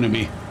thought it was going to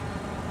be.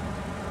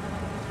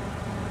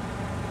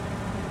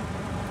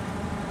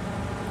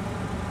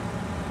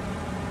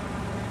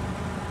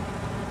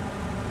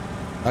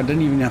 I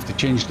didn't even have to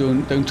change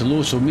down to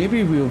low, so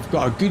maybe we've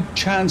got a good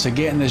chance of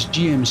getting this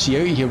GMC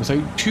out of here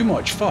without too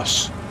much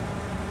fuss.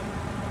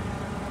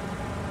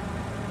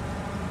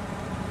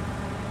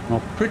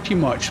 I'll pretty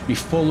much be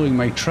following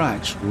my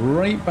tracks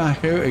right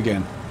back out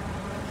again.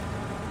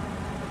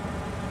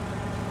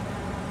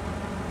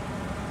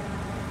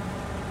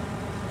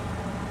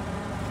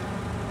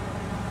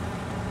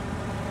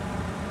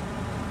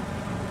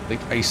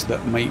 like ice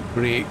that might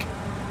break.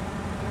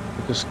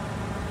 Because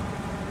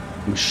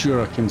I'm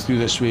sure I came through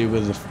this way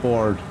with the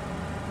Ford.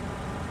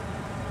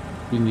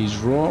 In these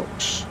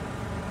rocks.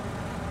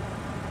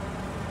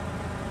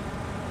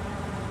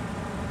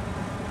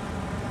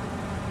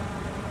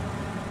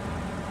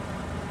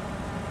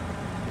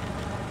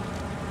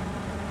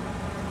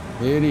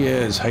 There he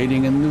is,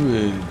 hiding in the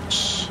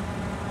woods.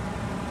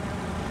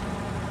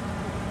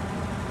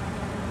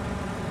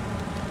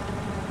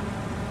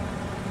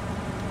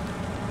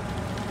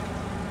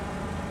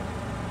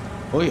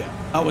 Oh yeah,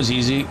 that was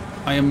easy.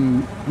 I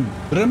am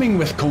brimming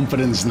with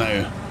confidence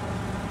now.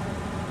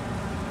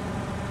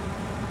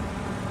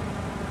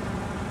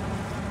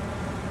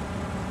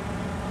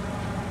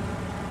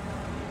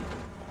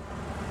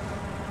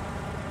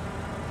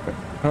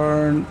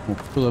 Turn, we'll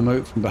pull him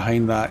out from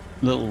behind that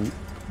little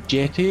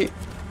jetty.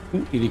 Oh,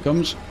 here he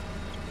comes.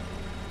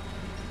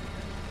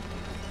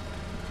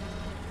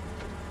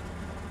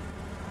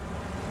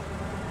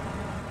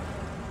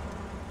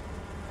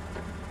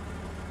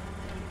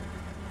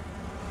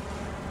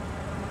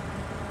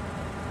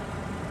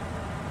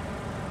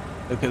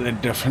 Look at the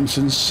difference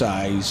in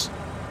size.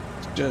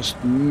 It's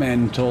just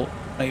mental.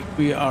 Like,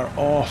 we are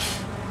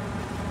off.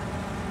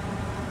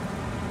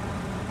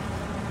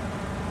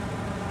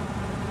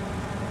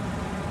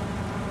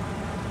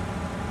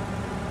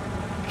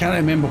 I can't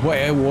remember what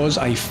it was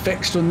I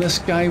fixed on this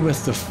guy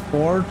with the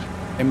Ford.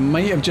 It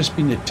might have just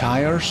been the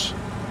tyres.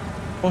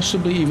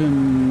 Possibly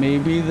even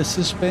maybe the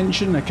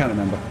suspension. I can't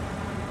remember.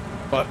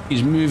 But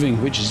he's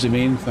moving, which is the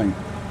main thing.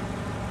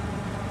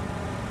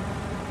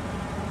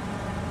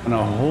 And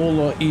a whole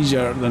lot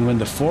easier than when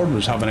the Ford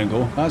was having a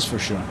go, that's for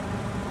sure.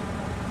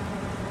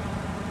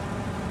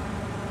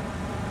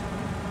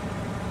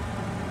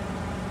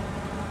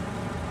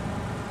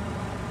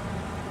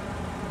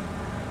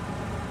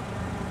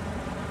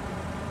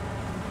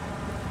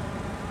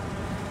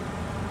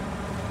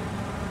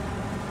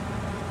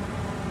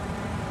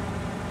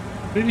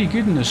 Pretty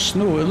good in the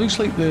snow. It looks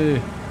like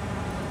the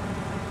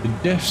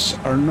diffs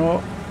are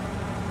not...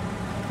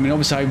 I mean,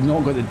 obviously I've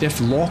not got the diff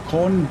lock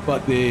on,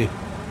 but the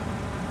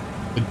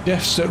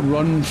diffs that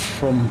run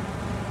from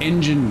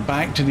engine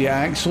back to the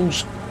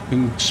axles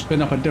can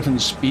spin up at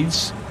different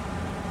speeds.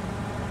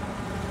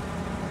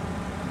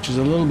 Which is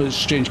a little bit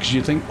strange, because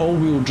you think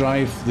all-wheel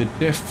drive, the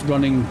diff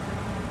running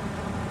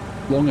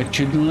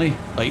longitudinally,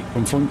 like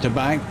from front to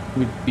back,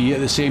 would be at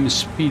the same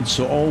speed,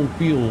 so all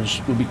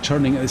wheels will be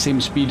turning at the same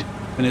speed,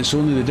 and it's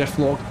only the diff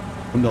lock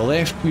from the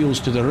left wheels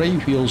to the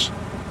right wheels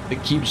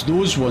that keeps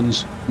those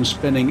ones from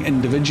spinning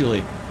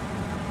individually.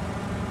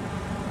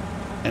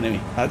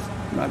 Anyway, that's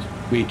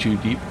way too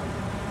deep.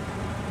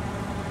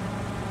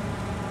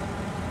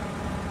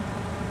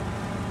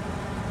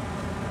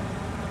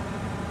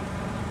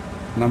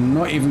 And I'm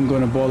not even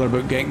going to bother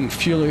about getting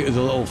fuel out of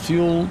the little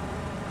fuel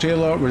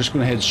trailer. We're just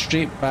going to head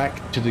straight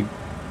back to the...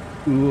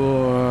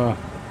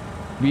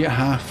 we at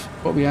half.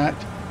 What are we at?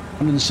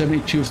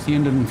 172 of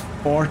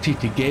 340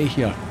 to get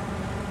here.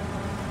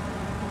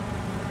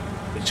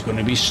 It's going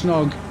to be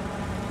snug.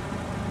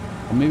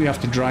 I'll maybe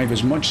have to drive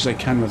as much as I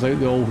can without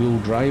the all-wheel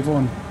drive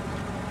on.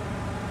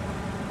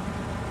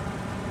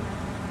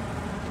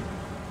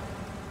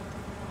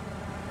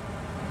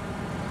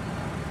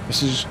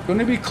 This is going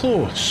to be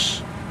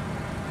close.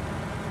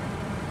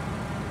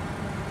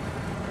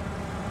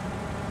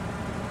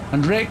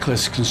 And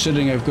reckless,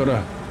 considering I've got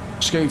a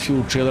scout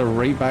fuel trailer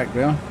right back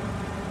there.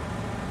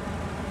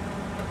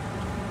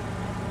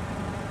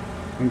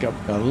 I think up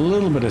a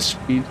little bit of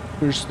speed.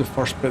 Where's the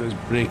first bit that's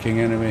braking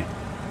anyway?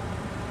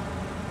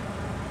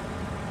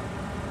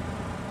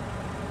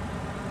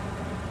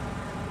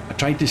 I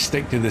tried to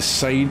stick to the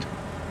side,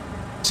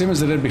 same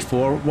as I did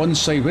before. One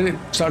side, when it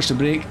starts to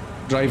brake,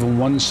 drive on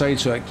one side,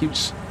 so that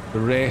keeps the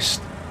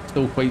rest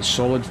still quite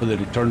solid for the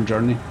return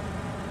journey.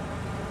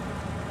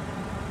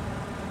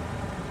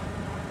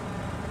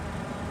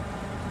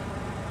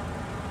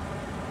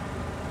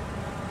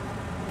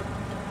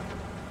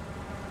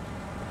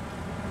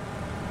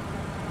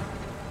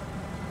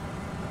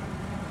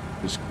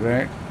 Is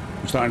correct.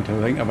 I'm starting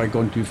to think, have I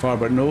gone too far?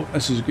 But no,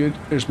 this is good.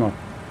 There's my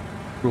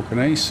broken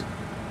ice.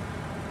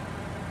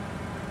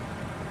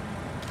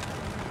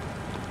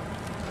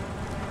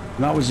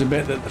 And that was the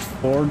bit that the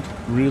Ford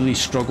really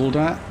struggled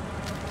at.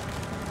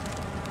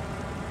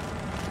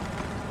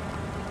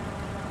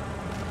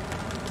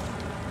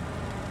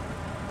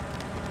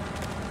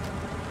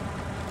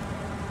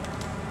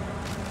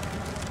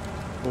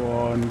 Go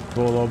on,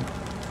 Golub.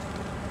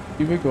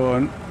 Keep it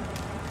going.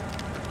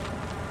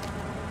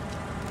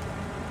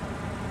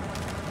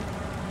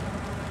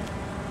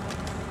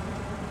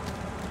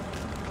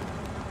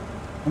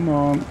 Come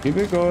on, keep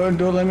it going,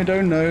 don't let me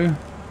down now.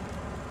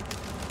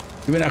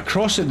 He went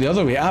across it the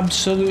other way,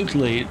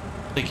 absolutely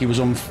like he was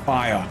on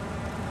fire.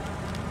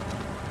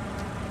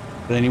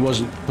 But then he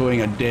wasn't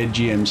towing a dead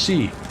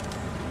GMC.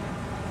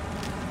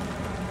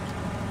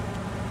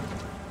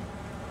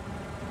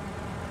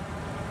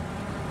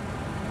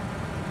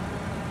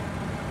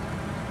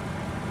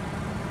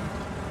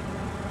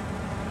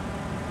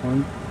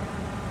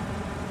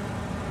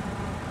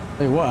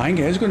 Tell you what, I think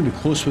it is going to be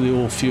close with the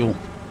old fuel.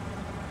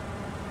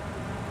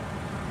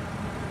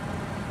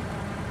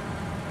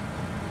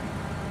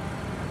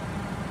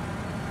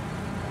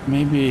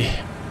 Maybe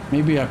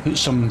I put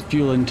some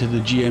fuel into the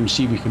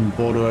GMC we can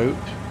borrow out.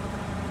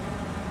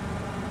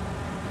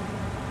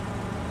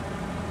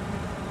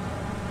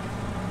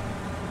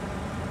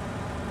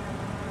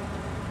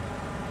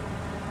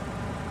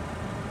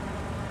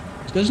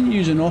 It doesn't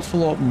use an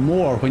awful lot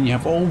more when you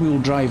have all-wheel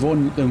drive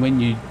on than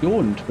when you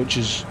don't, which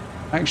is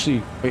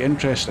actually quite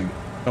interesting.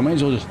 So I might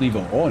as well just leave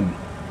it on.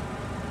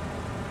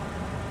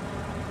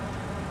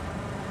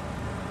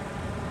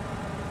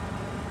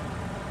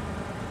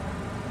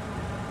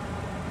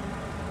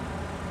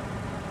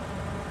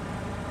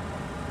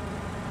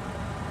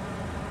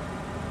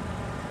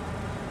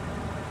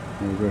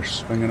 We're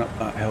swinging up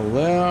that hill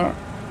there.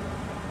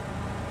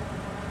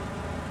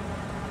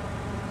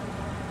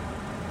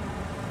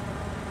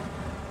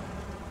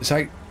 It's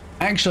like,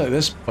 actually at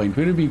this point,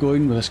 where are we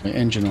going with this guy?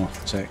 Engine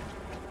off, a sec.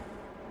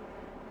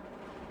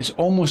 It's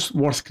almost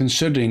worth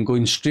considering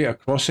going straight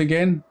across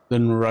again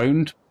than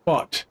round,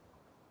 but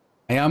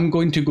I am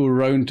going to go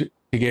round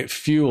to get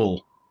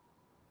fuel.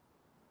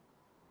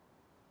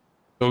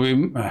 So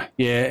we,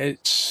 yeah,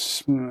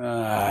 it's 6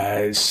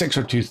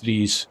 or 2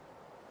 3s.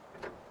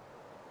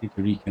 Need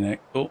to reconnect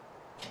though.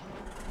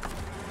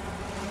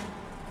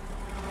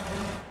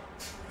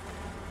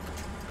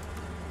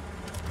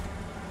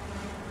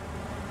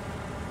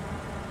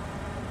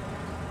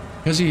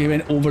 Because he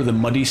went over the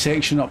muddy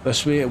section up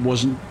this way, it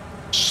wasn't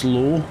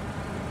slow. I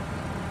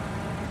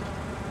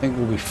think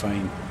we'll be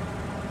fine.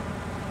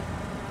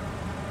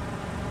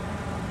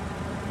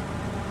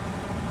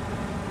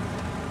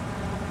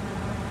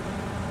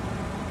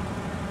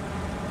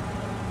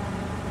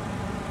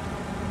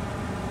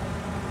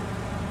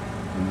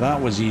 And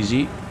that was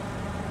easy.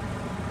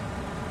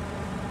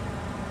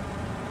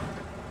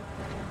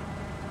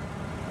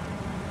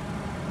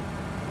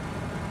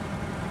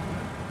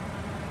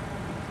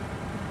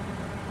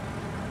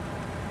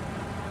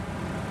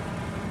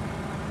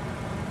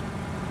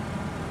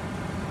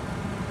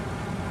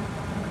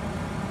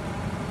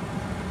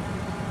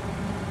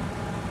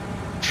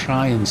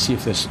 Try and see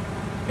if this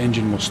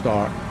engine will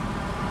start.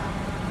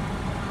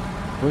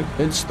 Oh, it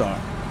did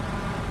start.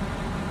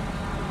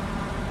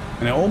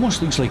 And it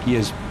almost looks like he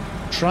is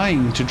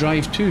trying to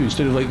drive too,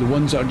 instead of like the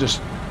ones that are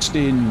just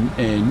staying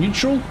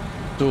neutral.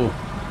 So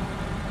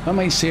that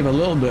might save a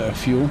little bit of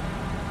fuel.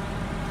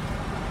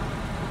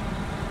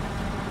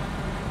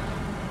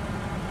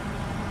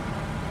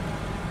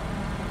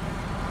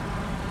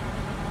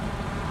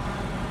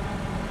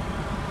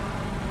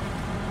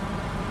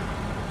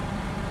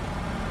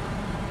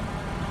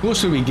 The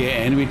closer we get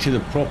anyway to the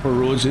proper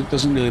roads, it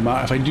doesn't really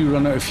matter. If I do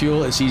run out of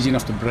fuel, it's easy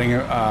enough to bring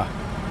out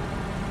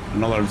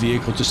another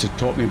vehicle just to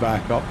top me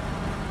back up.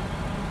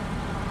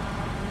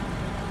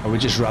 I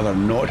would just rather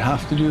not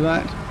have to do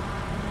that.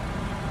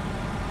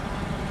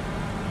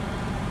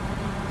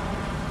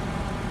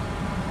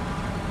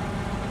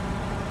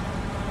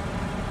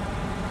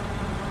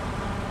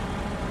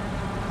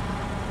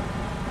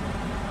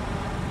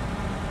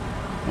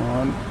 Come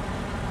on.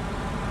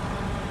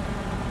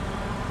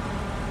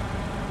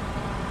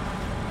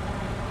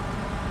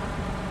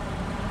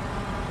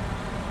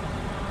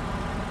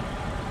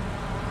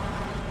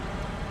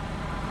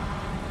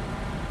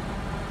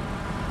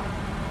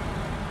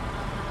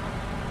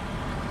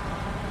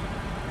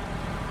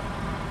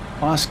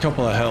 Last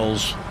couple of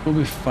hills, we'll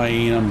be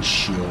fine, I'm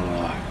sure.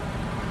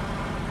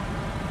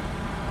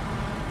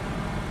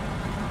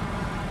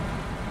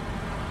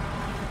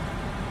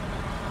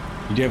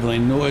 You definitely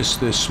notice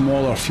the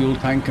smaller fuel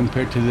tank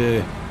compared to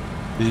the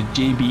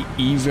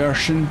JBE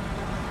version.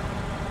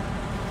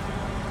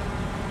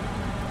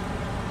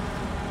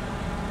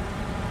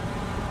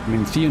 I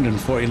mean,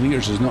 340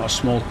 litres is not a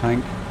small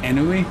tank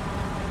anyway.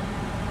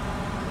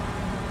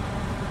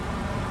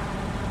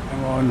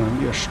 Come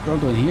on, you're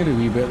struggling here a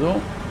wee bit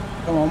though.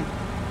 Come on.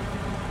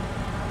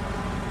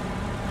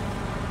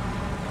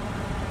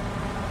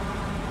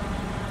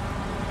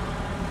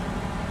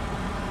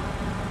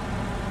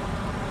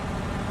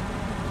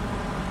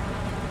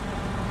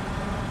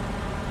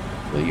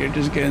 Like you're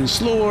just getting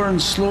slower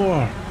and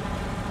slower.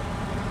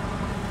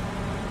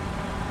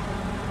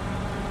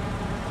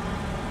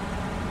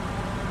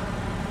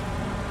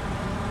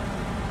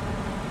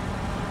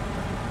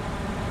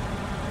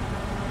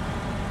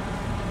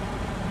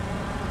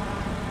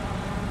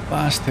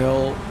 Last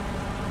hill.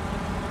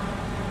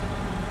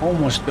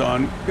 Almost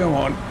done. Come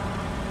on.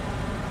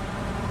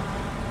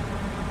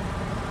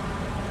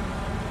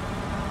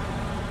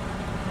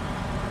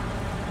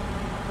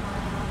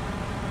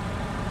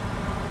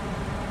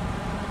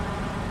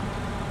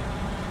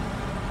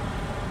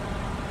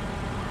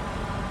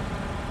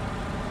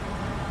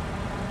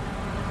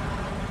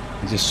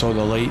 I just saw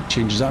the light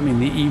change. Does that mean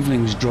the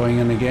evening's drawing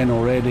in again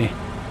already?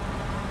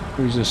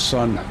 Where's the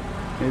sun?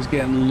 It's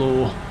getting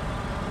low.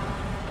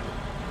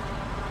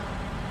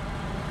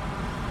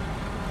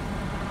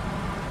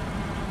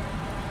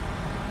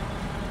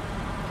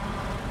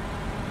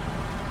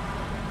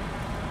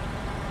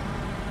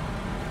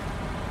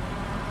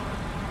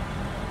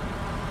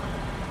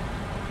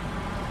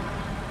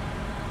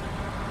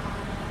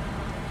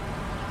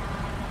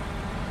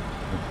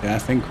 Okay, I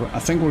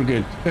think we're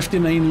good.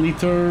 59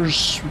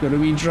 litres. We've got a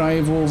wee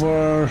drive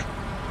over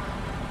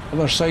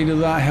other side of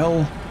that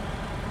hill.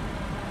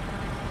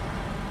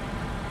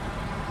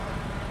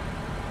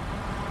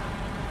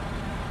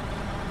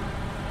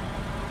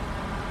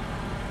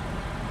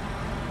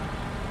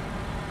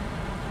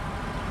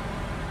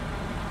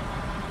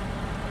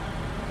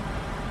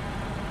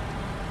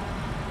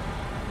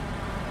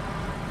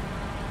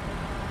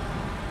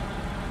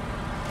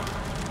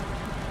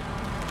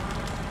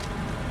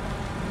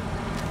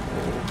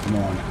 Come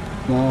on,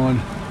 come on.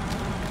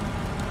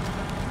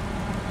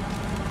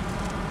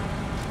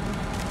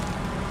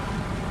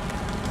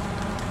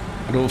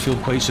 I don't feel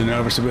quite so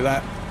nervous about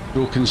that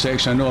broken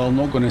section. I know I'm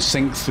not going to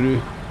sink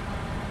through.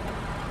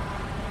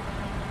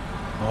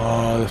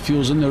 Oh, the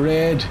fuel's in the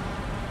red.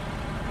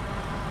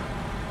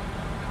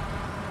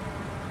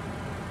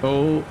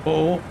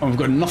 Oh, I've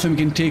got nothing we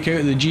can take out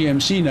of the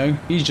GMC now.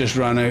 He's just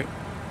ran out.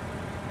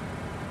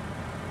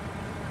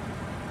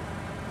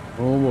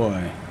 Oh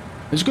boy.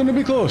 It's going to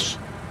be close.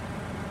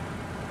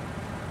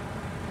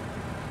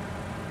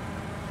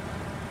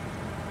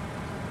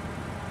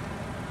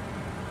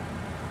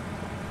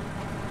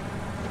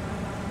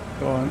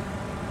 Go on,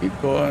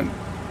 keep going.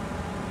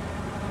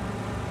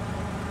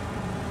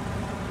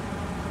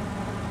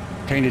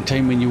 Kind of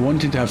time when you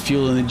wanted to have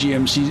fuel in the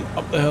GMC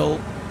up the hill.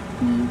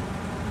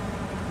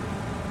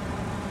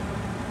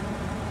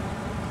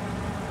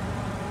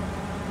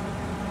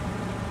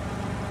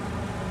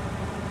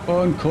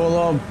 Go on,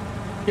 Kolob,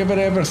 give it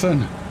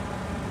everything.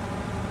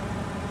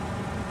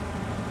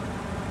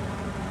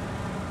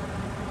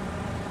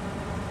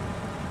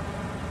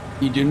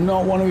 You do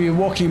not want to be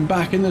walking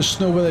back in the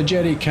snow with a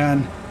jerry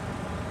can.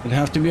 It'd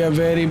have to be a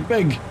very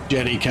big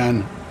jerry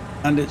can,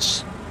 and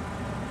it's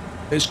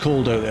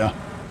cold out there.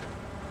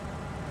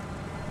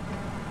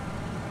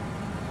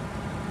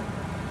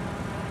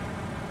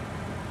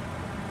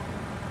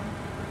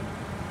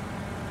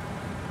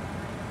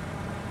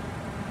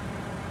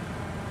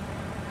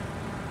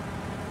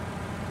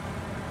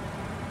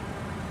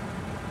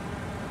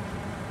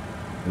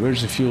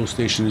 Where's the fuel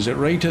station? Is it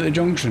right at the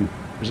junction?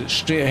 Or is it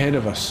straight ahead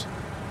of us?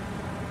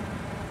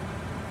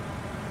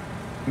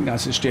 I think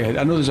that's it, straight ahead.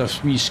 I know there's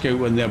a wee scout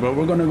one there, but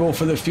we're going to go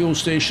for the fuel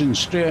station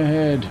straight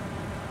ahead.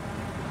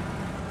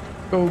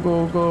 Go,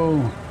 go,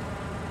 go.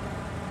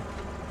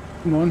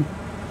 Come on.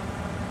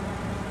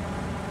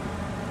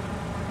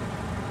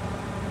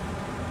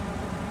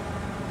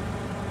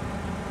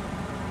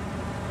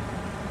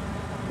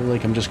 I feel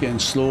like I'm just getting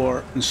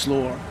slower and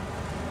slower.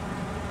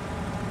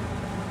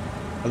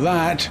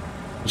 That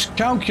was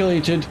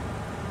calculated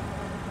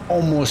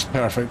almost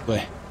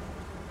perfectly.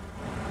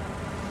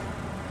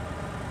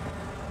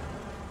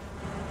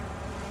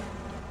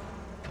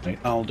 Right,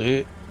 I'll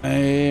do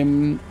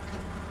it.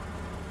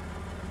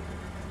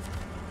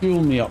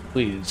 Fuel me up,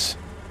 please.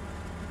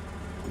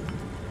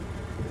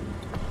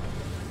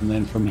 And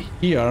then from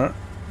here,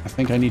 I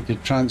think I need to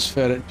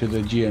transfer it to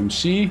the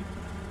GMC.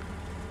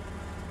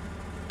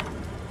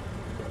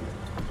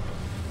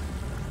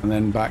 And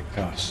then back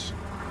to us.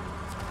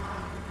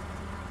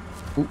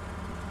 Ooh.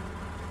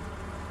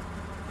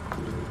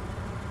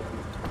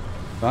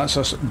 That's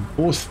us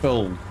both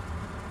filled.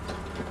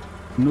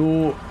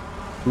 No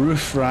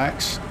roof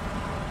racks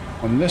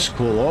on this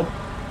Kolob.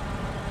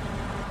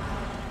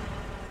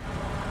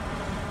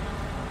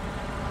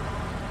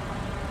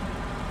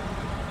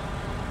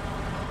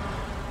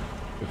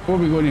 Before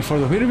we go any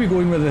further, where are we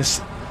going with this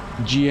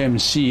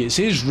GMC? It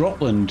says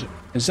Rutland.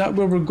 Is that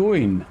where we're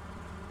going?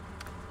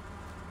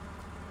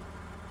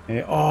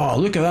 Oh,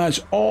 look at that.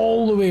 It's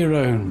all the way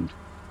around.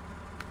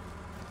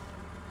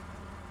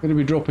 Going to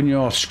be dropping you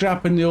off.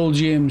 Scrapin the Old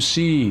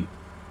GMC.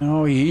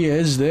 Oh, he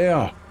is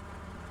there.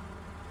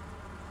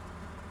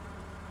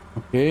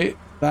 Okay,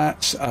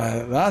 that's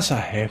a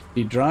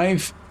hefty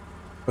drive.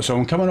 So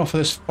I'm coming off of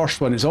this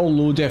first one. It's all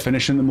low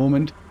definition at the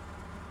moment,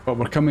 but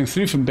we're coming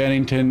through from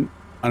Bennington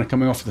and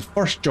coming off the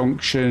first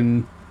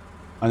junction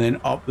and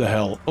then up the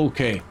hill.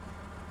 Okay,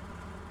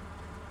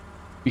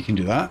 we can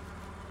do that.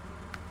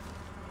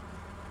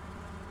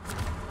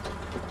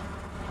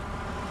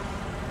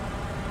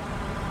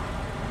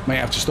 Might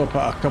have to stop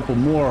at a couple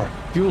more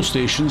fuel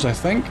stations, I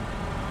think.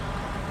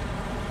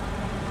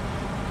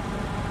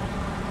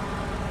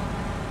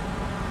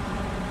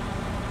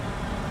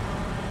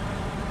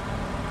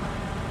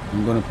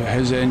 I'm going to put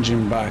his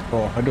engine back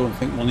off. I don't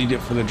think we'll need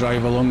it for the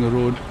drive along the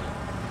road.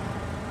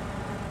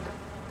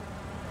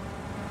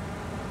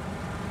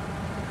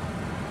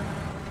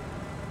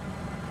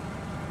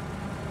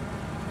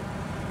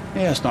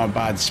 Yeah, it's not a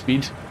bad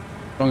speed,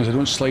 as long as I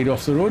don't slide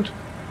off the road.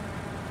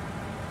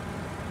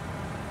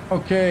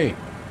 Okay,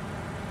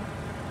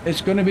 it's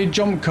going to be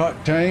jump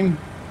cut time,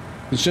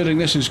 considering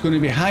this is going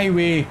to be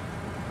highway,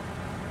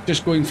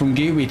 just going from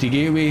gateway to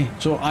gateway.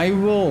 So I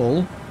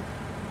will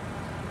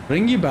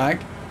bring you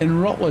back in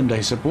Rutland,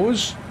 I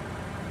suppose,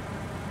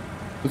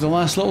 with the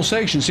last little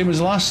section, same as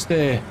the last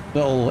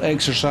little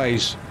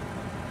exercise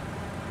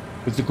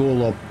with the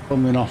Kolob,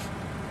 funnily enough.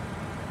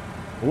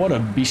 What a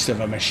beast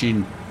of a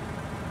machine.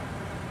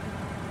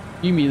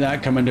 You meet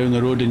that coming down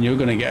the road and you're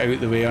going to get out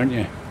of the way, aren't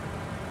you?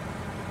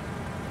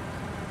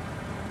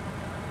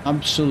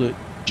 Absolute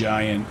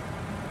giant.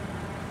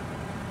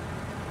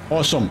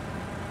 Awesome.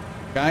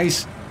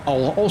 Guys,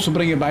 I'll also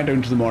bring it back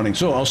down to the morning.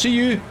 So I'll see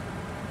you in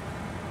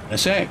a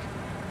sec.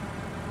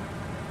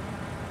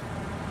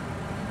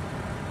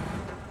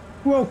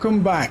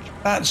 Welcome back.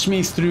 That's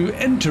me through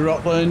into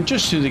Rutland,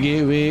 just through the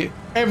gateway.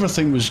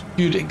 Everything was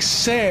good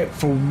except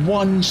for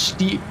one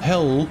steep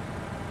hill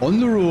on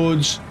the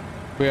roads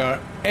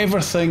where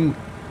everything,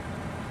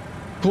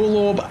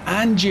 Colob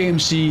and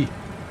GMC,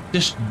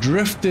 just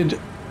drifted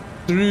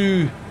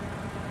through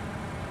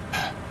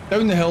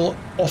down the hill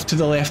off to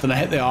the left, and I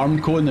hit the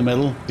Armco in the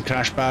middle, the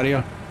crash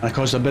barrier, and I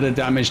caused a bit of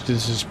damage to the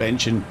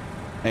suspension.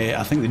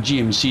 I think the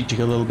GMC took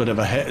a little bit of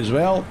a hit as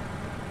well.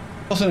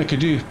 Nothing I could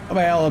do.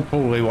 Well, it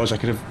probably was. I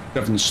could have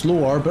driven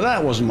slower, but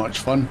that wasn't much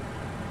fun.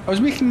 I was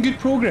making good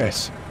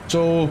progress.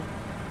 So,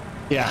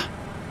 yeah.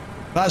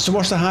 If that's the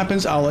worst that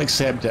happens, I'll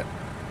accept it.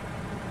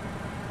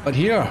 But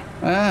here,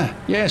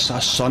 yes, a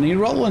sunny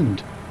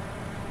Rutland.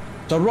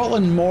 It's a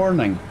Rutland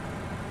morning,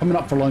 coming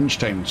up for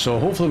lunchtime. So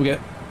hopefully we get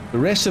the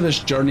rest of this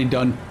journey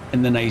done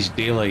in the nice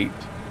daylight.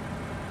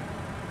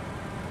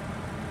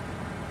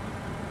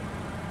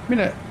 I mean,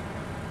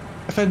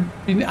 if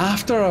I'd been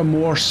after a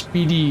more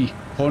speedy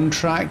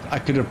contract, I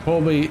could have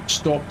probably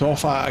stopped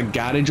off at a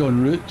garage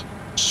en route,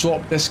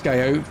 swapped this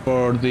guy out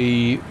for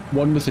the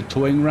one with the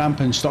towing ramp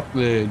and stuck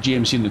the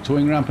GMC in the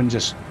towing ramp and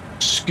just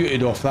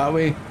scooted off that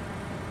way.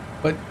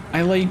 But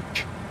I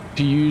like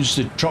to use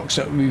the trucks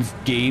that we've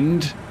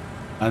gained,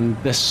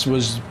 and this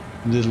was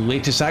the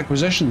latest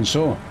acquisition,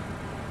 so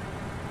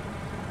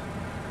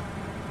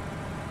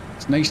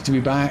it's nice to be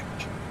back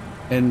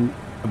in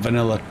a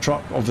vanilla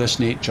truck of this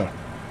nature.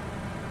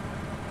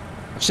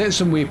 I've set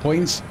some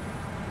waypoints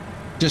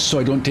just so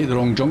I don't take the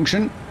wrong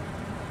junction.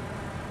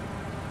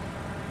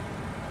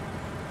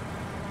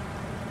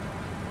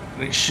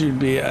 It should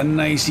be a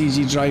nice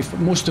easy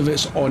drive. Most of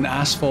it's on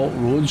asphalt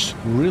roads,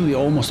 really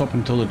almost up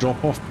until the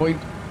drop-off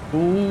point.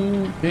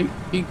 Oh, okay,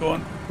 keep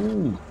going.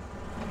 Ooh.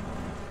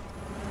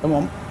 Come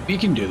on, we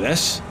can do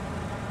this.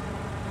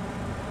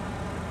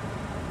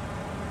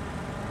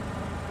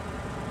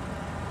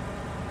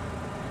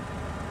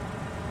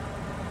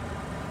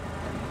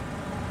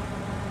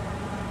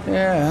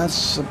 Yeah,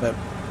 that's a bit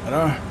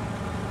better.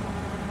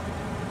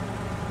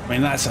 I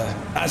mean, that's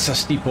a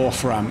steep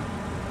off ramp.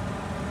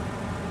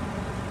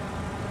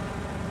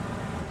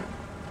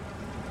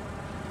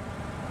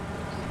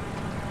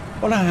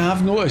 But I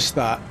have noticed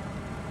that,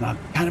 and I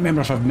can't remember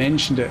if I've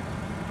mentioned it,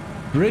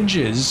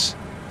 bridges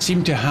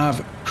seem to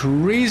have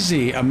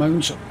crazy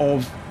amounts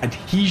of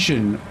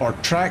adhesion or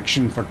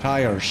traction for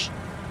tyres.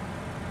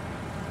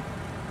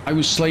 I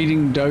was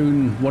sliding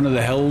down one of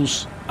the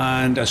hills,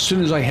 and as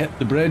soon as I hit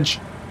the bridge,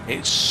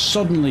 it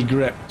suddenly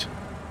gripped.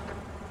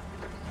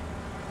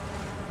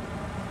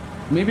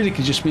 Maybe they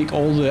could just make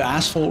all the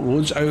asphalt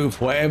roads out of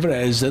whatever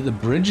it is that the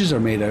bridges are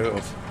made out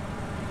of.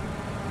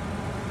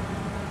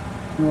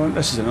 You know what,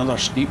 this is another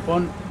steep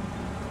one.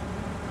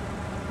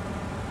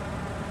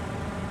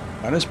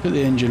 Let's put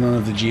the engine on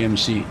of the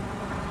GMC.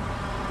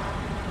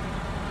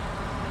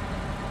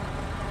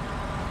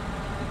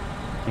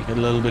 Make it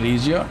a little bit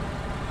easier.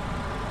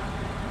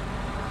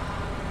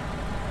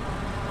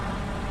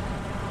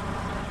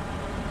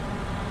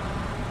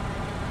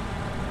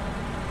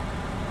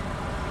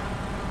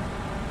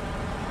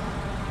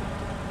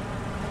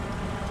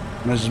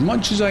 And as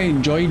much as I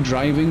enjoy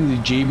driving the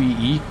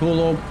JBE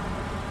Colob,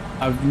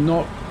 I've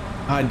not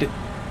had...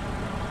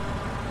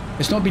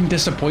 It's not been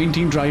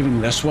disappointing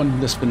driving this one,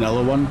 this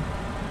vanilla one.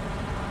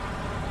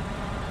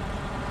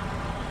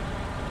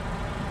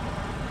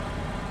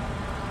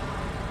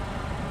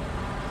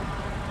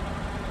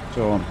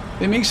 So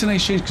it makes a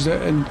nice change, because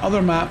in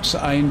other maps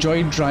I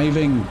enjoyed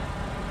driving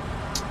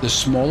the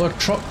smaller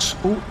trucks.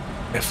 Oh,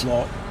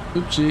 F-lock.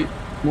 Oopsie,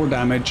 more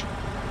damage.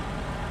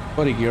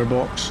 Bloody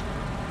gearbox.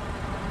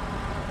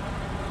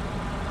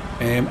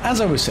 As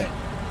I was saying,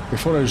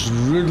 before I was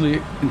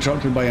rudely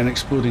interrupted by an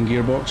exploding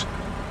gearbox,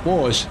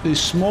 was the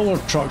smaller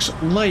trucks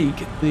like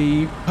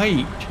the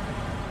Pike.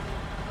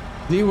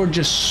 They were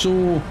just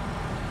so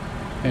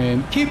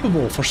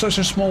capable for such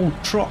a small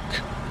truck,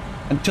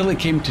 until it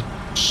came to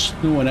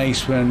snow and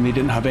ice when they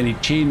didn't have any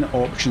chain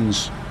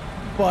options.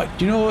 But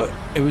you know,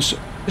 it was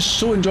just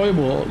so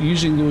enjoyable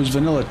using those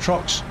vanilla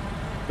trucks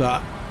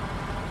that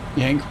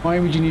you think, why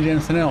would you need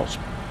anything else?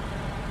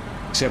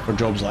 Except for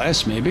jobs like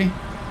this, maybe.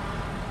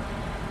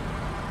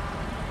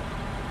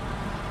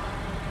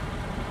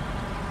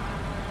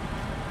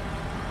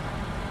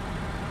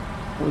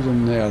 What was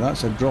in there?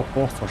 That's a drop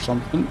off or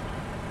something.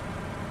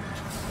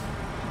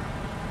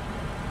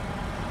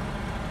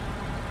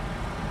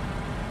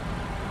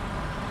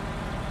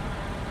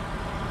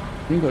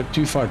 You ain't got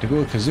too far to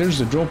go, because there's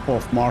the drop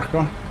off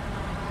marker.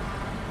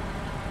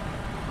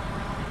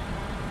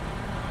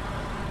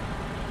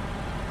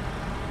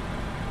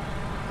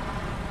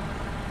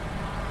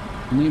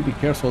 You need to be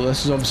careful.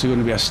 This is obviously going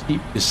to be a steep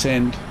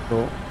descent,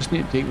 so just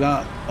need to take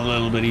that a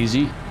little bit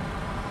easy.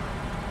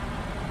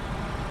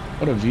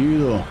 What a view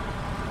though.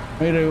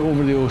 Right out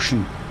over the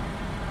ocean.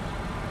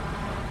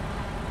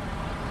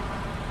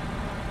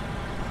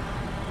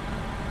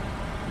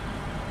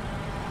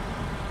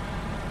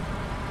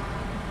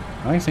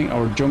 I think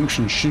our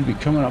junction should be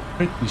coming up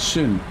pretty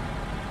soon.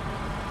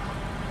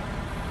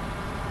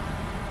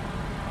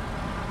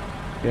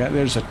 Yeah,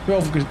 there's a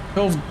 12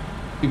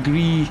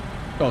 degree,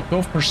 well,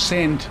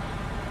 12%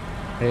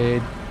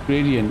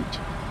 gradient.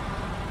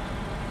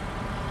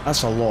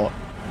 That's a lot.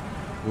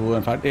 Oh,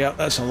 in fact, yeah,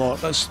 that's a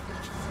lot. That's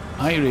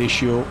high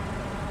ratio.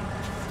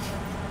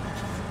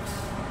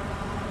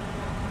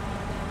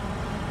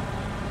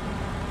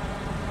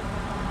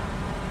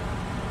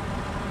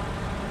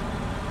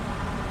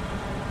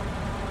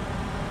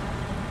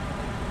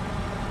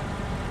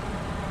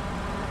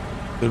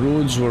 The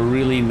roads were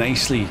really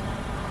nicely,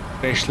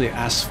 freshly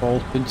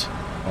asphalted,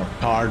 or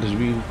tarred as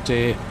we would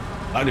say.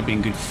 That'd have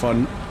been good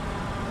fun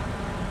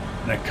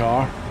in a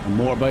car, a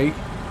motorbike.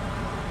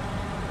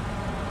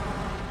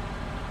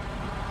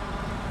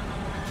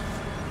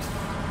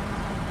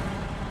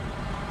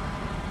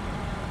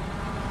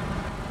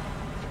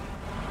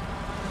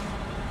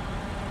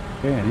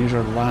 Okay, and here's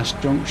our last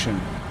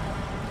junction.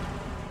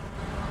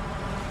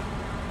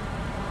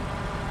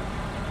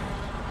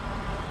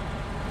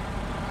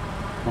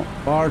 Not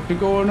far to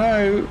go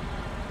now.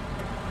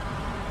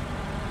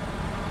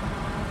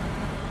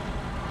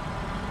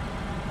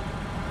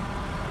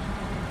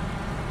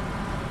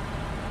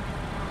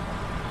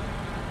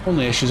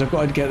 Only issue is I've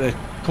got to get the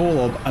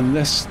Collab and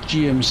this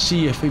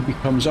GMC, if he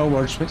becomes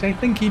ours, which I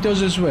think he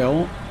does as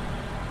well,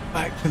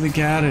 back to the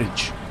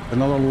garage.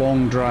 Another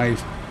long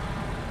drive.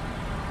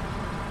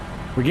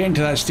 We're getting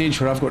to that stage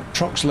where I've got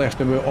trucks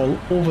left about all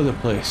over the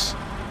place.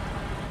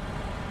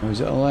 Or is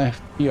it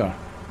left here?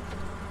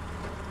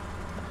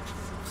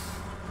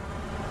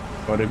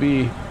 Gotta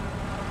be.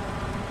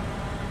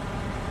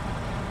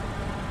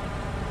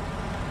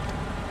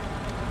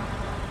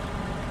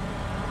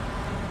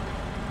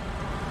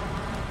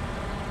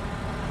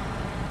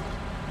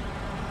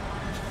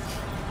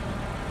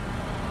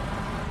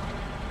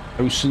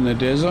 House in the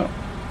desert.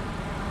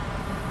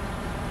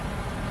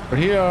 We're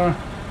here.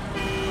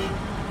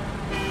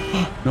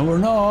 No, we're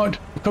not.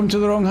 We've come to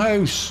the wrong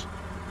house.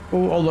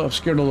 Oh, all that, I've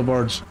scared all the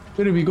birds.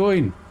 Where are we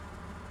going?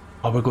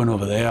 Oh, we're going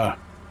over there.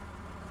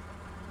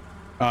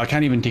 Oh, I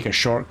can't even take a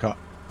shortcut.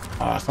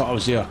 Oh, I thought I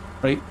was there.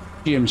 Right,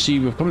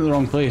 GMC, we've come to the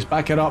wrong place.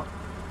 Back it up.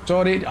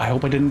 Sorry, I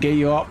hope I didn't get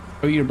you up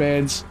out your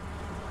beds.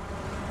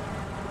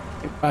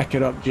 Back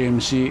it up,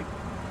 GMC.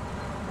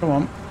 Come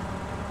on.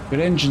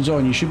 Your engine's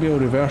on. You should be able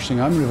reversing.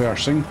 I'm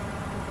reversing.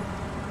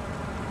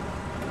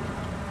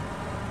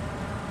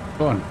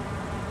 Go on.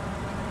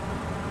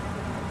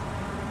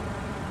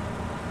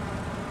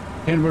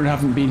 Kenburn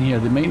haven't been here.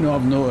 They might not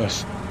have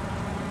noticed.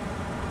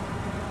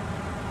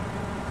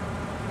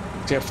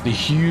 Except for the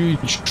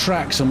huge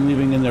tracks I'm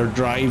leaving in their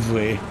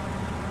driveway.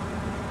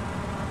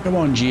 Come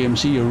on,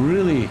 GMC, you're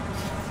really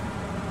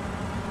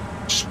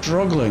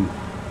struggling.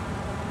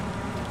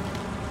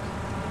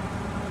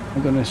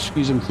 I'm gonna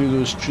squeeze them through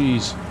those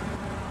trees.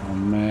 Oh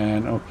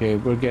man, okay,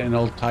 we're getting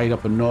all tied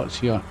up in knots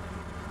here.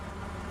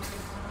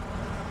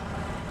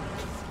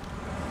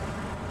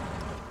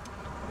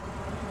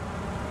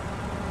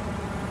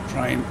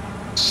 Try and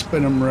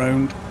spin them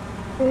round.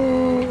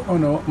 Oh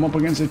no, I'm up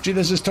against the tree.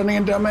 This is turning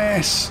into a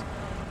mess.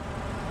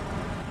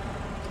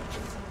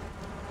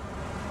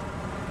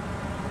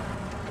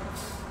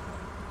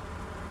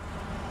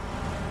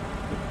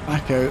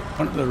 Back out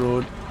onto the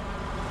road.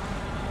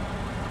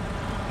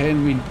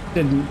 And we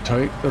didn't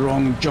take the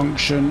wrong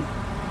junction.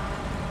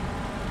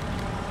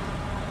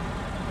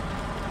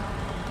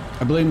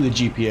 I blame the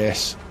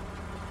GPS.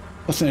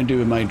 Nothing to do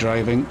with my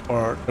driving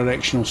or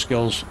directional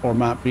skills or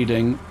map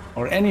reading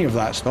or any of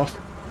that stuff.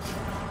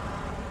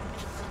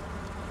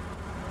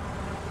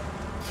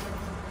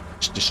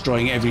 It's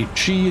destroying every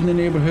tree in the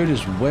neighbourhood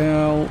as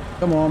well.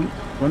 Come on,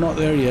 we're not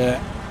there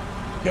yet.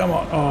 Come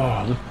on.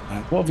 Oh, look at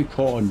that. What have we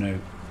caught on now?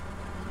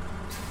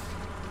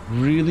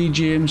 Really,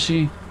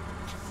 GMC?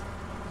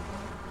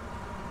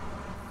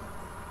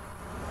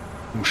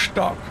 I'm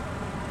stuck.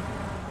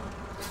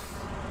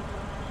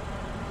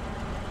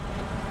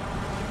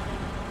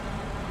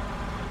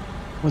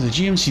 Well, the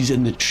GMC's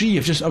in the tree.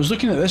 I was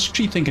looking at this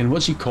tree thinking,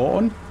 what's he caught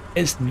on?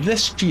 It's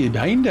this tree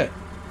behind it.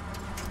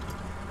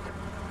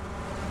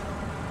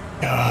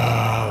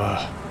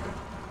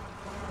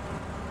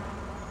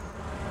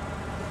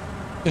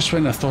 Just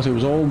when I thought it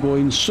was all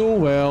going so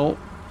well,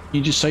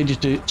 you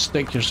decided to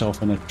stick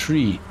yourself in a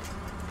tree.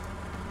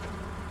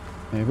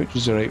 Which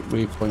is the right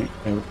waypoint?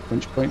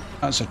 Winch point.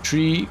 That's a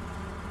tree.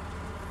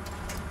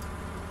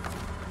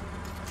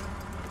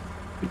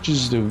 Which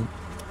is the...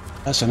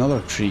 That's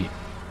another tree.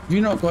 Have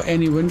you not got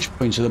any winch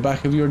points at the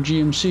back of your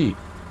GMC?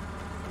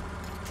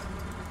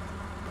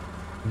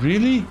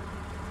 Really?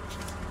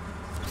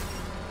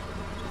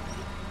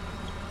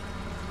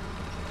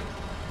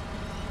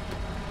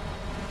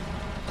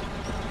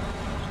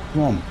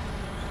 Come on.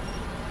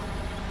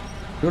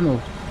 I don't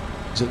know.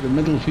 Is it the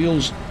middle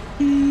wheels?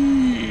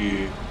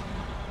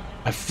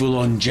 I I full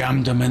on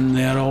jammed him in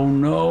there, oh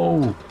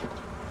no.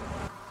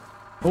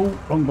 Oh,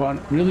 wrong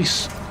button.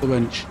 Release the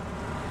winch.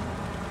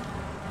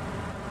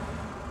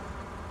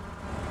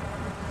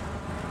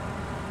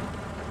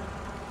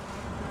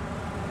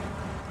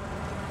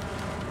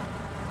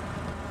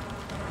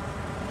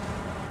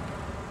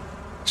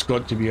 It's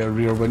got to be a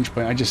rear winch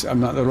point.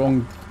 I'm at the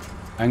wrong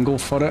angle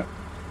for it.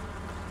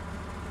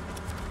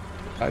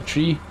 That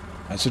tree?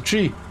 That's a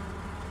tree.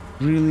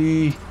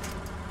 Really?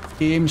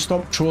 Game,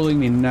 stop trolling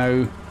me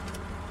now.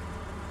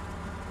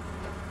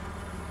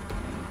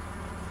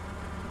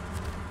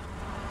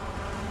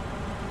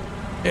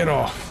 Get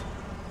off.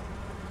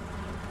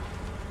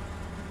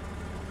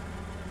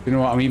 You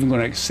know what? I'm even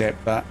going to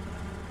accept that.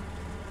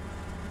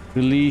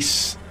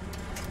 Release.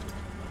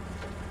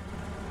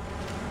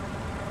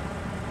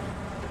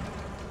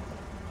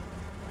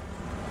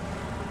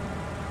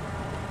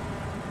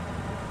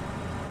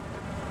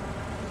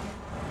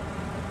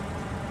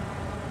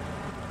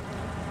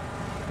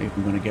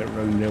 I'm going to get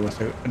round there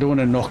without... I don't want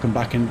to knock him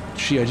back in the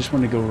tree. I just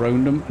want to go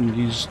round him and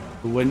use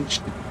the winch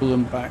to pull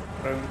him back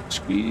round.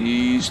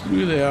 Squeeze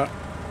through there.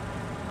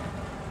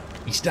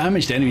 He's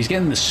damaged anyway. He's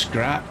getting the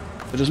scrap.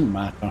 It doesn't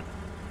matter.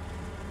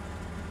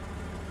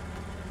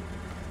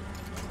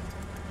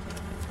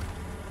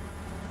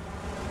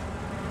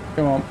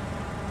 Come on.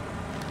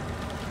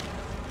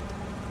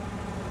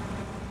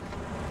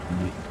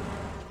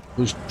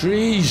 Those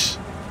trees.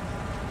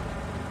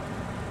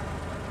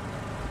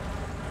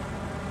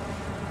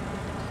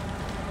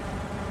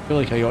 I feel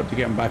like I ought to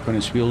get him back on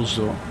his wheels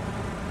though.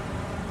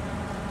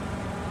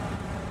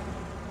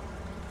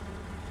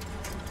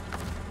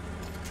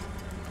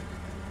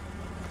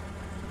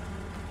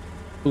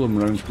 Pull him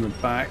round from the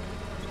back.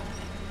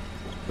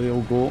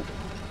 They'll go.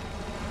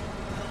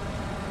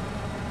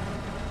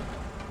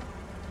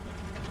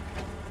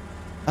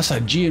 That's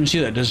a GMC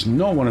that does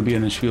not want to be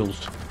on his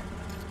wheels.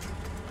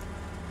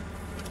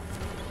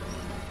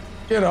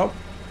 Get up.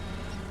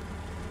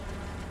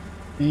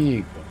 There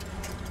you go.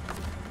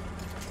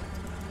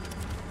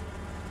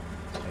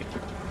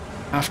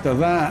 After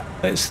that,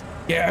 let's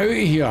get out of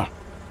here.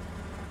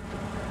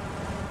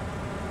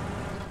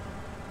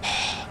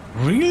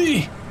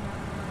 Really?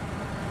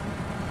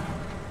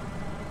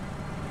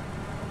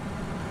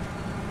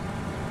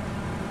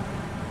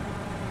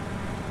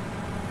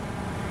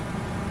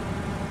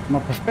 I'm a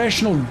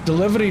professional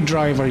delivery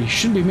driver. You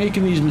shouldn't be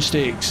making these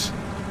mistakes.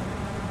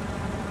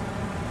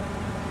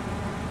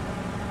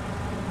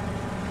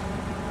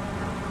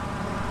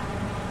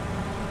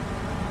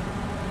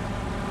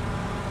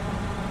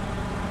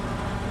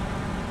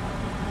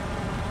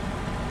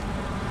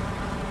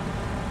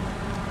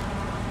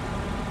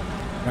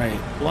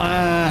 Right,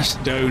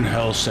 last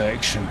downhill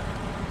section.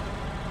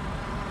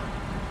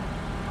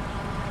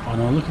 Oh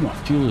no, look at my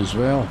fuel as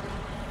well.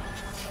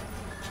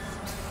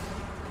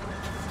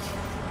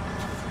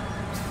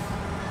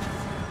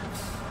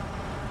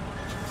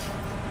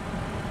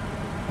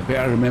 I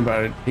better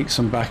remember to take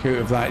some back out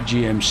of that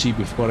GMC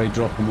before I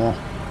drop them off.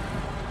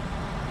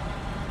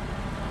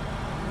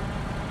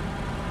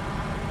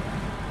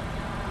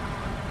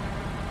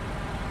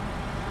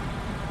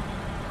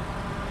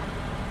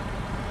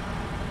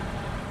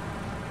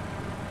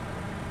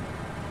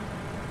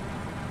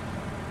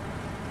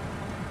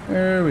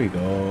 There we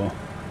go.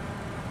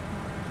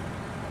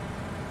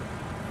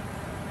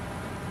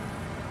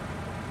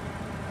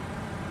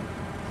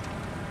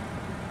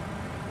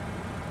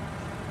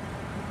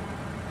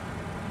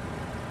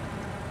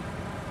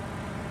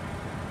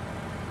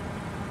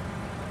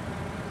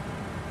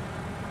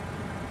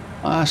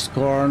 Last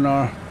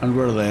corner, and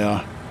we're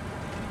there.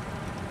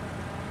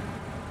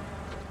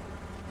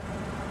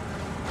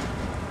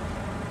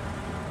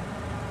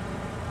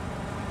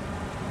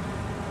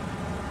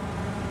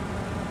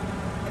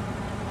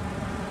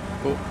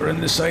 Oh, we're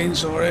in the sign,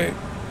 sorry.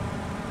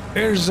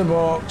 There's the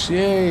box,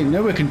 yay!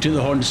 Now we can toot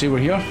the horn to say we're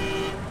here.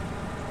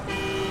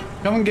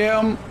 Come and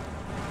get him.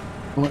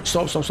 Oh,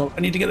 stop, stop, stop.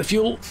 I need to get the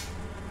fuel.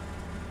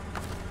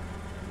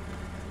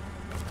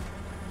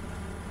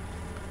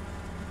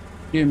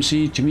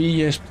 GMC, to me,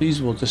 yes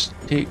please, we'll just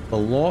take the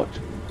lot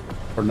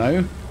for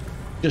now,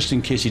 just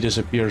in case he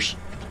disappears.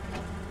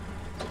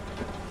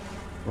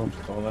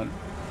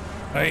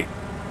 Right,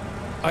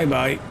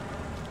 bye-bye.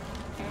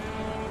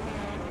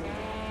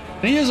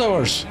 And he is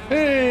ours.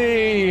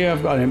 Hey,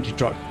 I've got an empty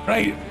truck.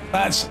 Right,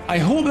 I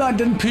hope that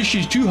didn't push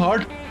you too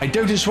hard. I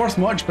doubt it's worth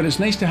much, but it's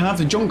nice to have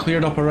the junk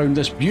cleared up around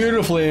this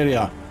beautiful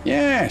area.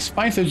 Yes,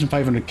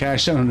 5,500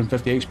 cash,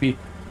 750 XP.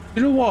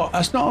 You know what?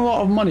 That's not a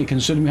lot of money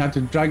considering we had to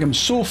drag him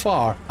so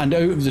far and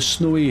out of the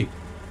snowy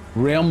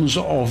realms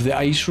of the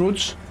ice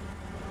roads.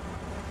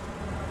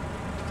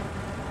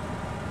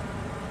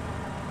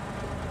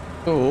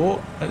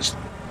 So, let's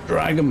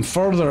drag him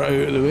further out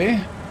of the way.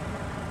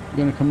 You're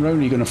going to come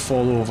round, you're going to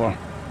fall over.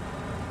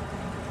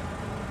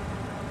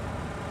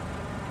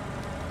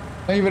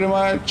 Thank you very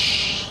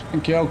much.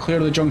 Thank you, I'll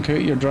clear the junk out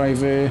of your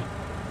driveway.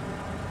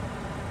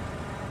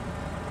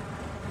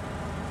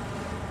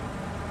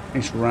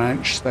 Nice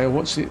ranch style.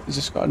 What's it? Has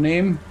this got a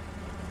name?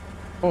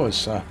 Oh,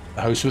 it's a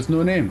house with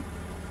no name.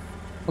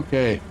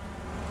 Okay.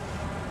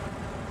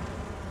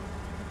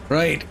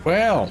 Right,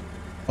 well,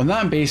 on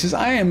that basis,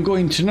 I am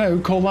going to now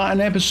call that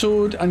an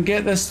episode and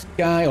get this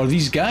guy, or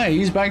these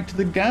guys, back to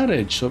the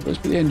garage. So let's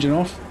put the engine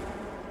off.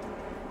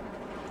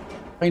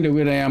 Find out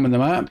where I am on the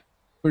map.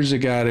 Where's the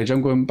garage?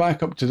 I'm going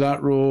back up to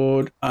that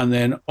road and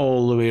then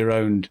all the way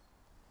around.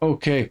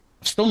 Okay,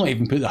 I've still not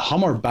even put the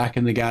Hummer back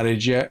in the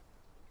garage yet.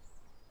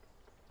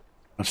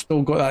 I've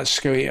still got that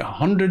Scout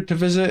 800 to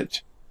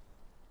visit.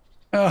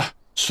 Ah,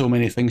 so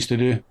many things to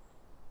do.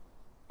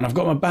 And I've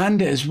got my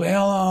Bandit as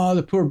well. Oh,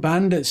 the poor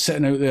Bandit's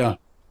sitting out there.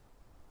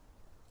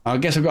 I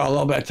guess I've got a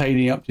little bit of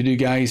tidying up to do,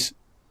 guys.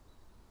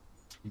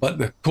 But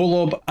the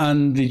Kolob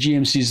and the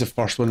GMC is the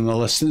first one on the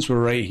list since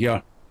we're right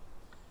here.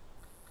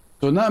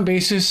 So on that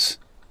basis,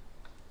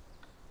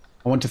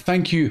 I want to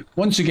thank you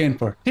once again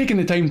for taking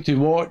the time to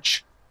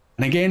watch.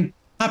 And again,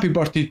 happy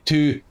birthday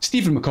to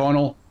Stephen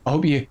McConnell. I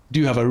hope you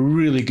do have a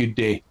really good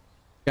day.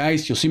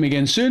 Guys, you'll see me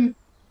again soon.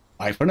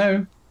 Bye for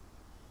now.